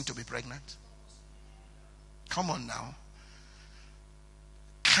not be seen to be pregnant? Come on now.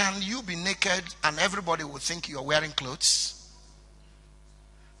 Can you be naked and everybody will think you're wearing clothes?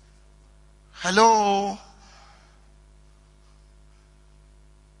 Hello?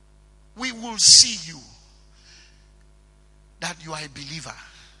 We will see you that you are a believer.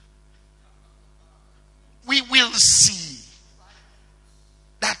 We will see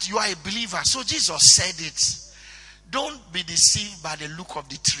that you are a believer. So Jesus said it. Don't be deceived by the look of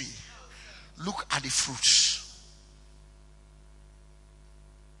the tree. Look at the fruits.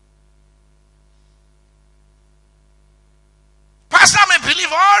 Pastor, I'm a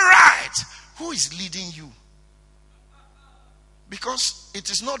believer. All right. Who is leading you? Because it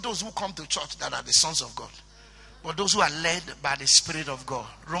is not those who come to church that are the sons of God, but those who are led by the Spirit of God.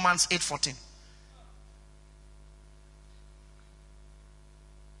 Romans 8:14.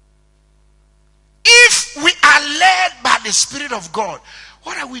 If we are led by the Spirit of God,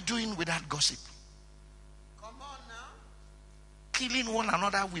 what are we doing with that gossip? Come on now. Killing one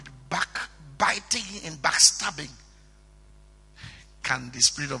another with backbiting and backstabbing. Can the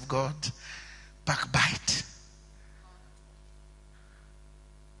Spirit of God backbite?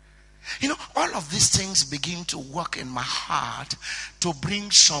 You know, all of these things begin to work in my heart to bring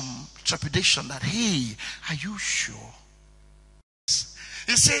some trepidation that, hey, are you sure?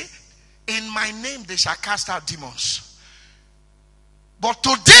 He said, in my name they shall cast out demons. But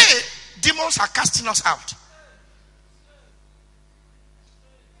today, demons are casting us out.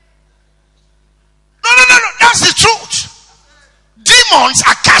 No. That's the truth. Demons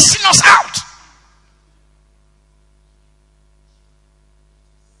are casting us out.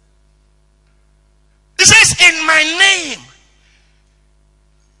 He says, in my name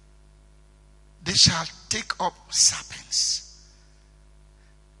they shall take up serpents.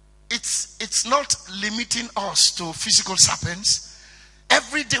 It's not limiting us to physical serpents.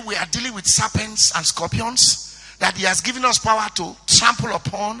 Every day we are dealing with serpents and scorpions that He has given us power to trample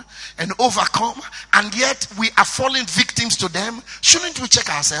upon and overcome, and yet we are falling victims to them. Shouldn't we check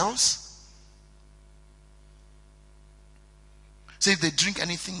ourselves? Say, if they drink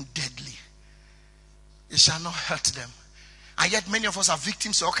anything deadly, it shall not hurt them. And yet many of us are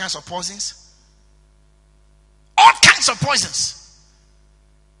victims to all kinds of poisons. All kinds of poisons.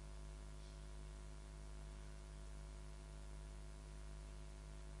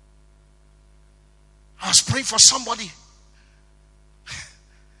 I was praying for somebody.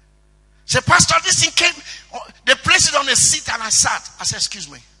 Say, Pastor, this thing came. They placed it on a seat and I sat. I said,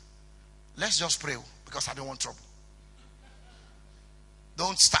 excuse me. Let's just pray because I don't want trouble.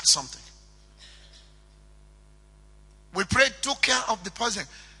 Don't start something. We prayed, took care of the person.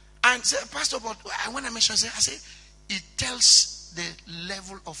 And said, Pastor, but when I mentioned, I said, it tells the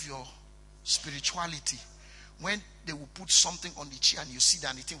level of your spirituality. When they will put something on the chair and you see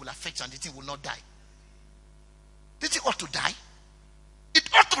that the thing will affect you and the thing will not die. The thing ought to die. It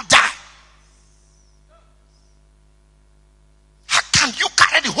ought to die. How can you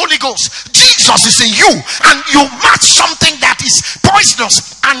carry the Holy Ghost? Jesus is in you and you match something that is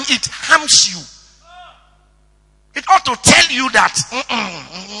poisonous and it harms you. It ought to tell you that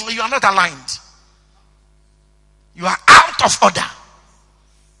you are not aligned. You are out of order.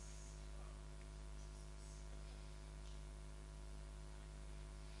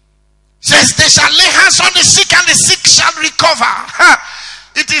 Says they shall lay hands on the sick and the sick shall recover.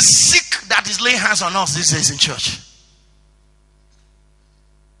 It is sick that is laying hands on us these days in church.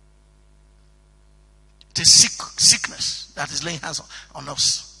 It is sickness that is laying hands on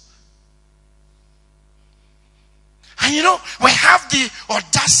us. And you know, we have the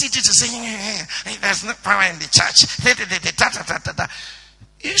audacity to say, there's no power in the church.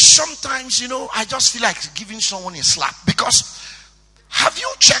 Sometimes, you know, I just feel like giving someone a slap. Because have you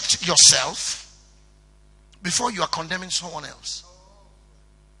checked yourself before you are condemning someone else?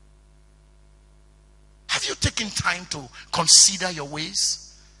 Have you taken time to consider your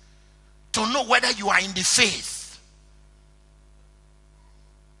ways? To know whether you are in the faith?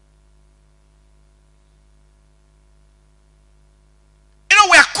 You know,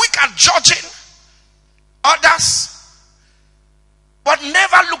 we are quick at judging others, but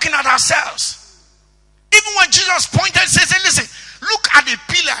never looking at ourselves. Even when Jesus pointed, says, hey, listen, look at the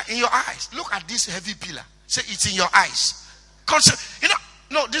pillar in your eyes. Look at this heavy pillar. Say, it's in your eyes. You know,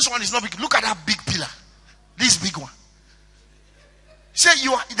 no, this one is not big. Look at that big pillar. This big one. Say,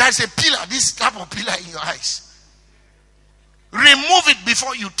 there's a pillar, this type of pillar in your eyes. Remove it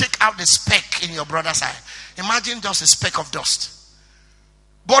before you take out the speck in your brother's eye. Imagine just a speck of dust.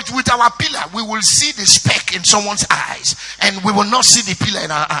 But with our pillar, we will see the speck in someone's eyes, and we will not see the pillar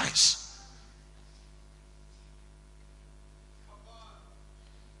in our eyes.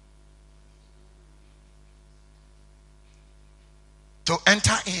 To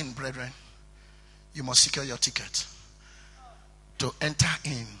enter in, brethren, you must secure your ticket. To enter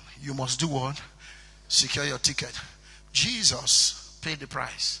in, you must do what? Secure your ticket. Jesus paid the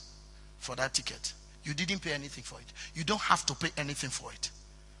price for that ticket. You didn't pay anything for it. You don't have to pay anything for it.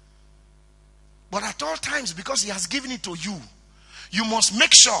 But at all times, because he has given it to you, you must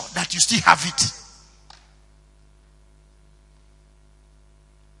make sure that you still have it.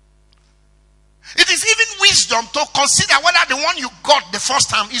 It is even wisdom to consider whether the one you got the first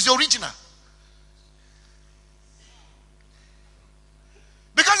time is the original.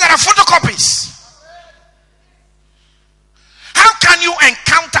 Because there are photocopies. How can you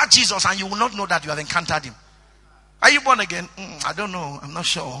encounter Jesus and you will not know that you have encountered him? Are you born again? I don't know. I'm not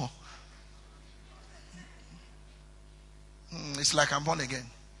sure. It's like I'm born again.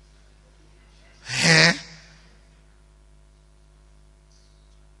 Eh?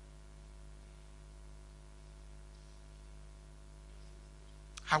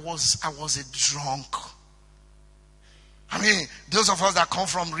 I was a drunk. I mean, those of us that come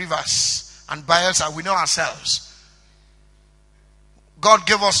from rivers and Bayelsa, we know ourselves. God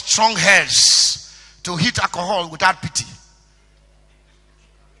gave us strong heads to hit alcohol without pity.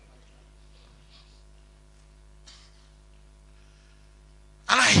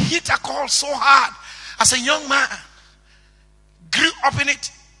 And I hit alcohol so hard as a young man. Grew up in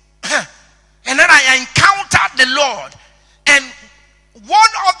it. And then I encountered the Lord. And one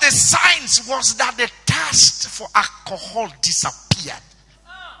of the signs was that the thirst for alcohol disappeared.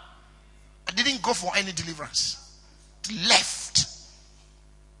 I didn't go for any deliverance. It left.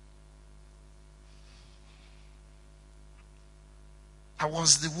 I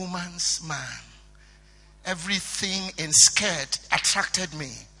was the woman's man. Everything in skirt attracted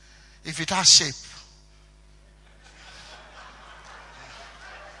me. If it has shape,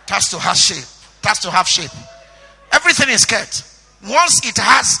 it has to have shape. It has to have shape. Everything in skirt. Once it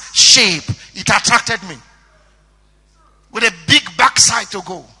has shape, it attracted me. With a big backside to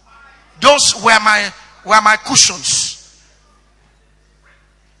go. Those were my cushions.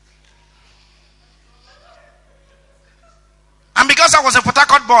 And because I was a Port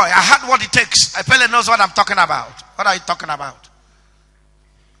Harcourt boy, I had what it takes. Pele knows what I'm talking about. What are you talking about?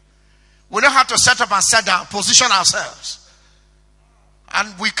 We don't have to set up and set down, position ourselves.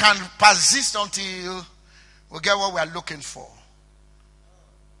 And we can persist until we get what we are looking for.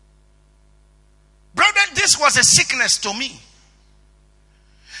 Brethren, this was a sickness to me.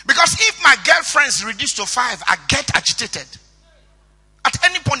 Because if my girlfriends reduce to 5, I get agitated. At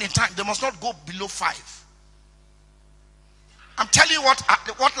any point in time, they must not go below 5. I'm telling you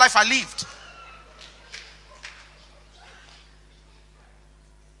what life I lived.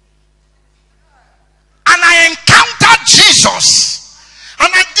 And I encountered Jesus. And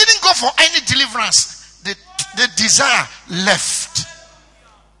I didn't go for any deliverance. The desire left.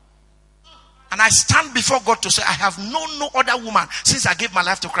 And I stand before God to say, I have known no other woman since I gave my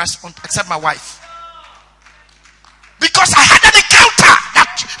life to Christ except my wife. Because I had an encounter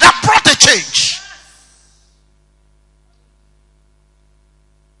that brought a change.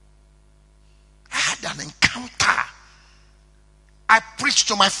 I had an encounter. I preached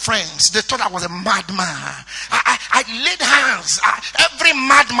to my friends. They thought I was a madman. I laid hands. Every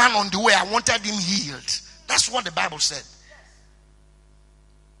madman on the way, I wanted him healed. That's what the Bible said.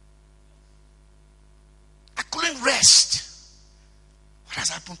 I couldn't rest. What has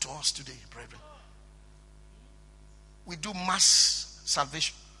happened to us today, brethren? We do mass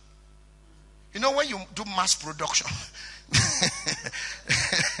salvation. You know, when you do mass production,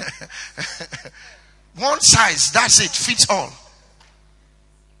 one size, that's it, fits all.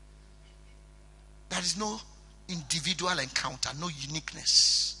 There is no individual encounter, no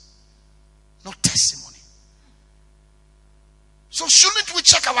uniqueness, no testimony. So shouldn't we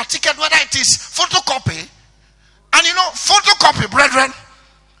check our ticket whether it is photocopy? And you know, photocopy, brethren,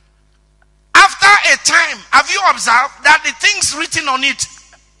 after a time, have you observed that the things written on it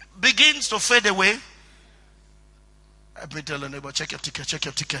begins to fade away? Let me tell your neighbor, check your ticket, check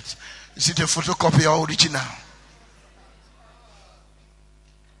your ticket. Is it a photocopy or original?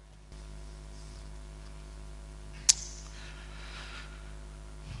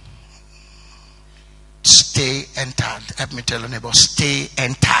 Stay entered. Let me tell your neighbor, stay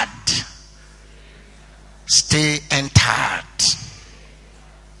entered. Stay entered.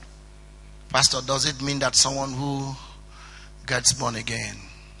 Pastor, does it mean that someone who gets born again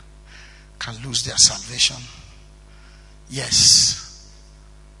can lose their salvation? Yes.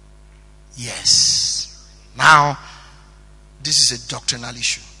 Yes. Now, this is a doctrinal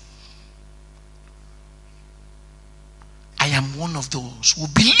issue. I am one of those who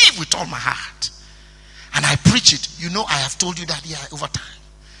believe with all my heart. And I preach it. You know, I have told you that here over time.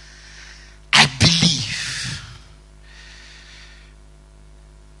 I believe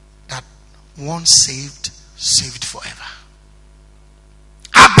that once saved, saved forever.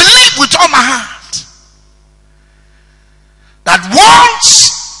 I believe with all my heart that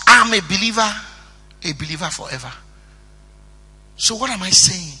once I'm a believer forever. So what am I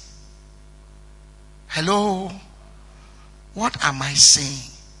saying? Hello? What am I saying?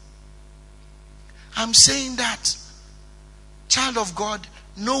 I'm saying that, child of God,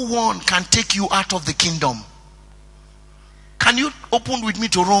 no one can take you out of the kingdom. Can you open with me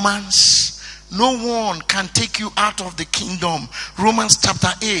to Romans? No one can take you out of the kingdom. Romans chapter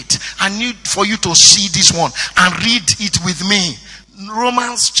 8. I need for you to see this one and read it with me.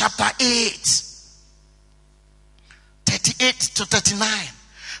 Romans chapter 8, 38 to 39.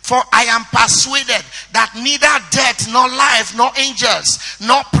 For I am persuaded that neither death, nor life, nor angels,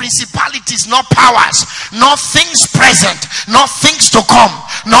 nor principalities, nor powers, nor things present, nor things to come,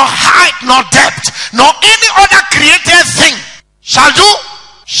 nor height, nor depth, nor any other created thing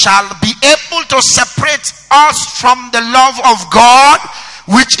shall be able to separate us from the love of God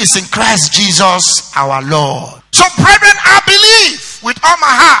which is in Christ Jesus our Lord. So brethren, I believe with all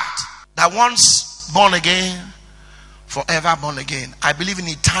my heart that once born again, forever born again. I believe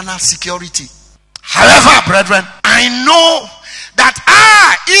in eternal security. However, brethren, I know that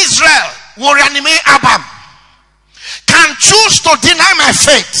Israel, will reanimate Abam, can choose to deny my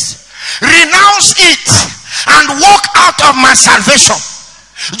faith, renounce it, and walk out of my salvation.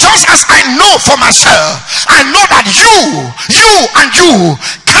 Just as I know for myself, I know that you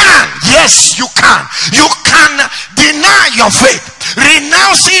can. Yes, you can. You can deny your faith,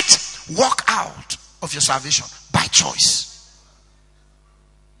 renounce it, walk out of your salvation by choice.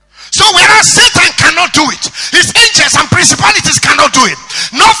 So whereas Satan cannot do it, his angels and principalities cannot do it,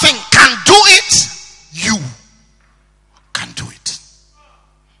 nothing can do it, you can do it.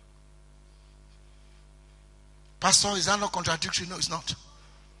 Pastor, is that not contradictory? No, it's not.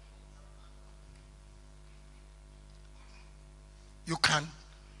 You can.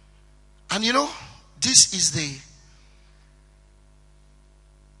 And you know, this is the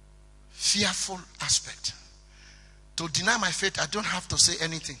fearful aspect. To deny my faith, I don't have to say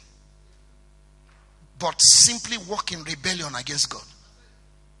anything, but simply walk in rebellion against God.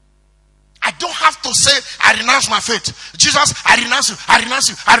 I don't have to say, I renounce my faith. Jesus, I renounce you, I renounce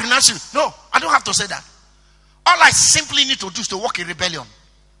you, I renounce you. No, I don't have to say that. All I simply need to do is to walk in rebellion.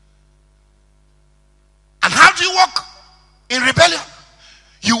 And how do you walk in rebellion?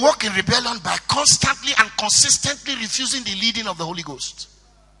 You walk in rebellion by constantly and consistently refusing the leading of the Holy Ghost.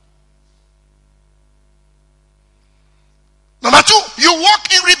 Number two, you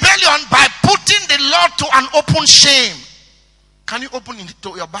walk in rebellion by putting the Lord to an open shame. Can you open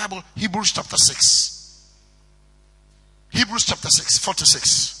into your Bible Hebrews chapter 6? Hebrews chapter 6, 4 to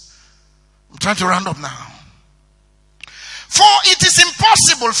 6. I'm trying to round up now. For it is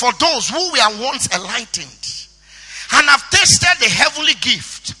impossible for those who were once enlightened and have tasted the heavenly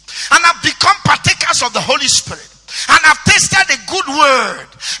gift and have become partakers of the Holy Spirit and have tasted the good word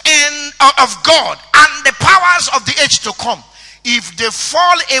of God and the powers of the age to come, if they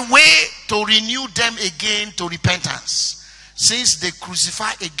fall away, to renew them again to repentance, since they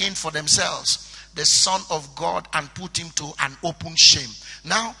crucify again for themselves the Son of God and put him to an open shame.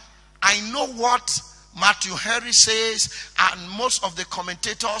 Now, I know what Matthew Henry says, and most of the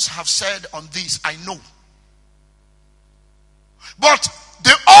commentators have said on this. I know. But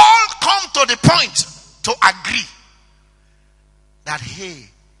they all come to the point to agree that, hey,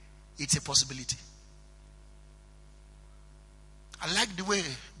 it's a possibility. I like the way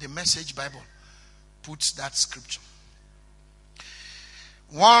the Message Bible puts that scripture.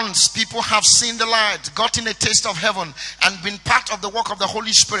 Once people have seen the light, gotten a taste of heaven, and been part of the work of the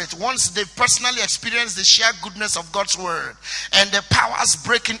Holy Spirit, once they've personally experienced the sheer goodness of God's word and the powers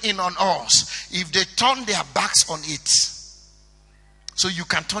breaking in on us, if they turn their backs on it, so you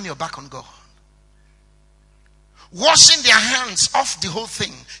can turn your back on God, washing their hands off the whole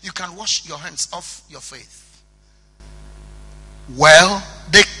thing, you can wash your hands off your faith. Well,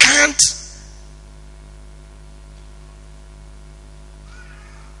 they can't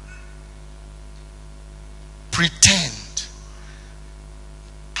pretend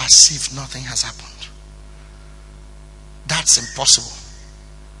as if nothing has happened. That's impossible.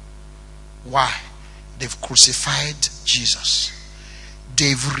 Why? They've crucified Jesus.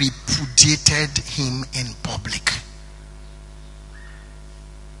 They've repudiated him in public.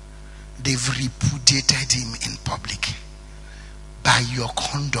 They've repudiated him in public by your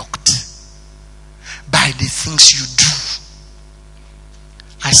conduct, by the things you do.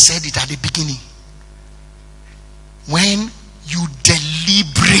 I said it at the beginning. When you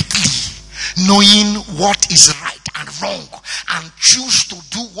deliberately, knowing what is right and wrong, and choose to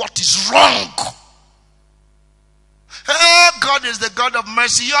do what is wrong. Oh, God is the God of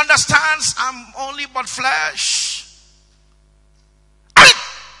mercy. He understands I'm only but flesh. I mean,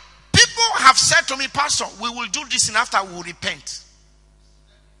 people have said to me, Pastor, we will do this and after we will repent.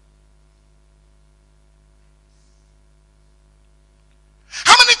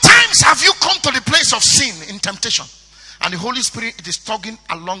 How many times have you come to the place of sin in temptation? And the Holy Spirit is tugging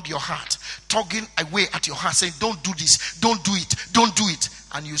along your heart, tugging away at your heart, saying, don't do this, don't do it, don't do it.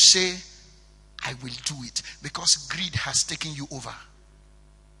 And you say, I will do it, because greed has taken you over.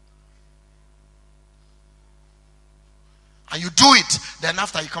 And you do it, then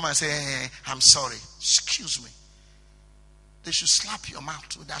after you come and say, hey, I'm sorry. Excuse me. They should slap your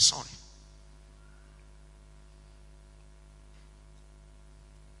mouth with that sorry.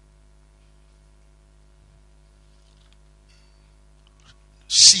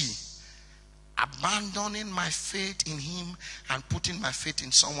 See, abandoning my faith in him and putting my faith in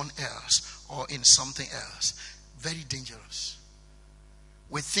someone else or in something else, very dangerous.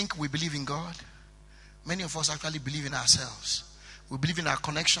 We think we believe in God. Many of us actually believe in ourselves. We believe in our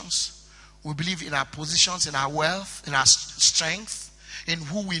connections. We believe in our positions, in our wealth, in our strength, in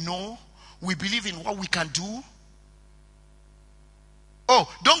who we know. We believe in what we can do. Oh,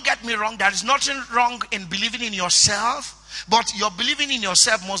 don't get me wrong. There is nothing wrong in believing in yourself. But your believing in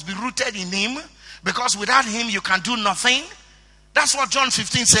yourself must be rooted in him. Because without him, you can do nothing. That's what John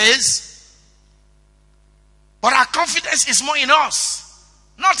 15 says. But our confidence is more in us,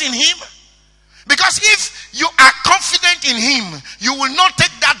 not in him. Because if you are confident in him, you will not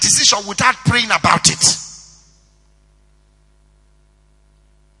take that decision without praying about it.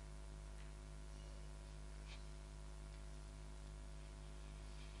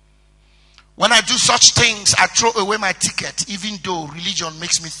 When I do such things, I throw away my ticket, even though religion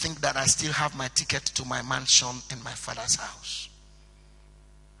makes me think that I still have my ticket to my mansion in my Father's house.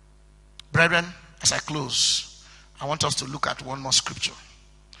 Brethren, as I close, I want us to look at one more scripture.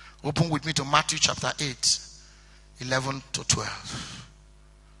 Open with me to Matthew chapter 8, 11 to 12.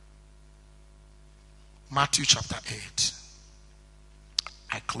 Matthew chapter 8.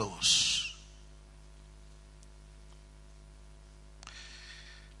 I close.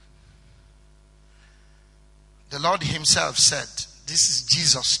 The Lord himself said, this is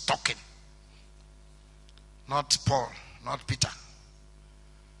Jesus talking. Not Paul, not Peter.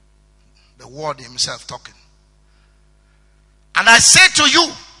 The Word himself talking. And I say to you,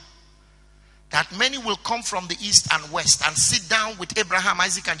 that many will come from the east and west and sit down with Abraham,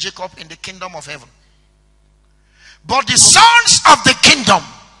 Isaac, and Jacob in the kingdom of heaven. But the sons of the kingdom,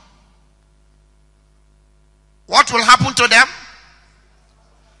 what will happen to them?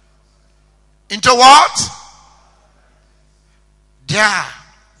 Into what? There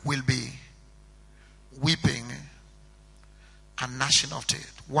will be weeping and gnashing of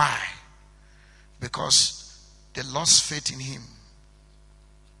teeth. Why? Because they lost faith in him.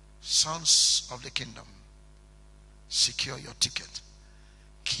 Sons of the kingdom, secure your ticket.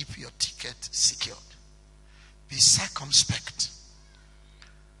 Keep your ticket secured. Be circumspect.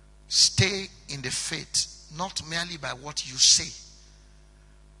 Stay in the faith, not merely by what you say,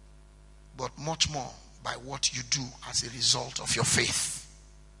 but much more by what you do as a result of your faith.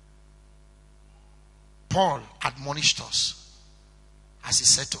 Paul admonished us as he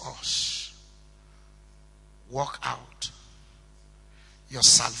said to us, work out your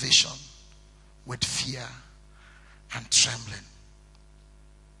salvation with fear and trembling.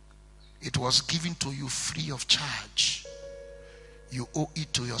 It was given to you free of charge. You owe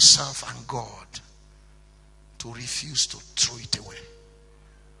it to yourself and God to refuse to throw it away.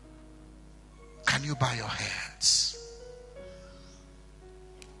 Can you bow your heads?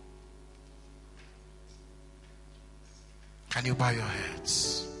 Can you bow your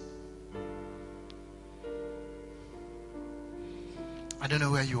heads? I don't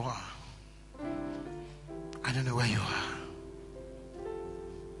know where you are. I don't know where you are.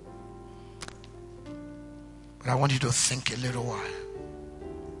 But I want you to think a little while.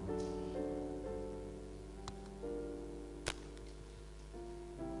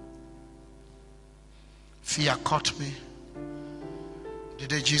 Fear caught me the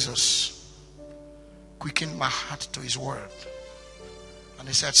day Jesus quickened my heart to his word. And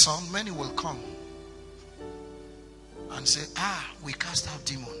he said, son, many will come and say, we cast out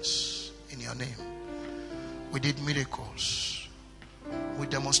demons in your name. We did miracles. We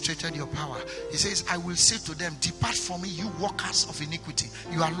demonstrated your power. He says, I will say to them, depart from me, you workers of iniquity.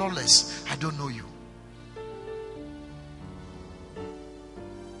 You are lawless. I don't know you.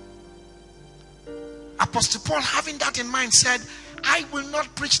 Apostle Paul, having that in mind, said, I will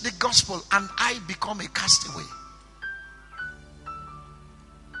not preach the gospel and I become a castaway.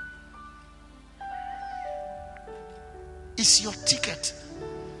 Is your ticket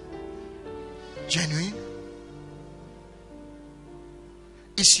genuine?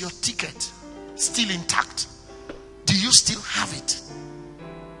 Is your ticket still intact? Do you still have it?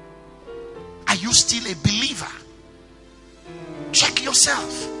 Are you still a believer? Check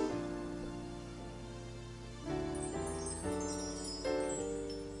yourself.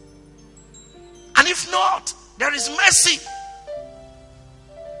 And if not, there is mercy.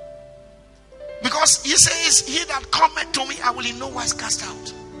 Because he says, he that cometh to me, I will in no wise cast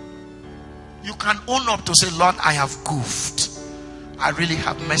out. You can own up to say, Lord, I have goofed. I really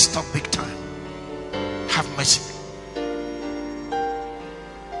have messed up big time. Have mercy.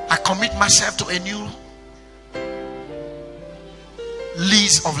 I commit myself to a new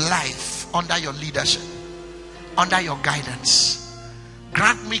lease of life under your leadership, under your guidance.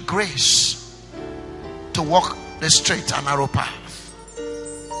 Grant me grace to walk the straight and narrow path.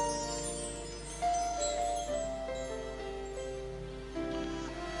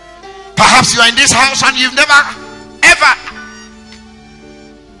 Perhaps you are in this house and you've never ever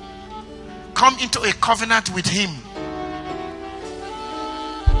come into a covenant with him.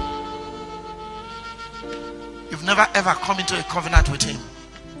 You've never ever come into a covenant with him.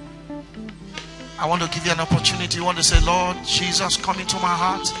 I want to give you an opportunity. You want to say, Lord Jesus, come into my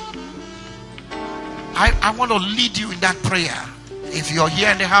heart. I want to lead you in that prayer. If you're here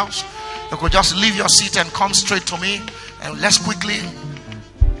in the house, you could just leave your seat and come straight to me, and let's quickly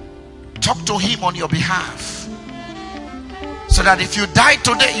talk to him on your behalf, so that if you die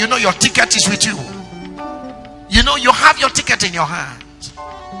today, you know your ticket is with you. You know you have your ticket in your hand.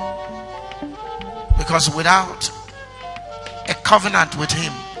 Because without a covenant with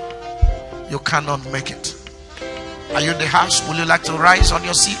him, you cannot make it. Are you in the house? Will you like to rise on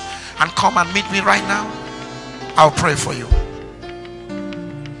your seat and come and meet me right now? I'll pray for you.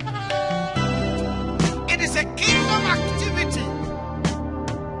 It is a kingdom activity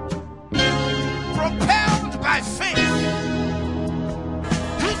propelled by faith.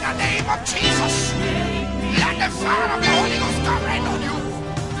 In the name of Jesus, let the fire of the Holy Ghost come rain on you.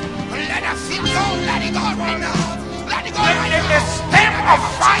 Let the feel go, let it go right now. Let it go right now. In the stem of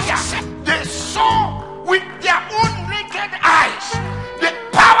fire, they saw with their own naked eyes the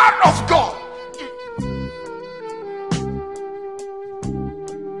power of God.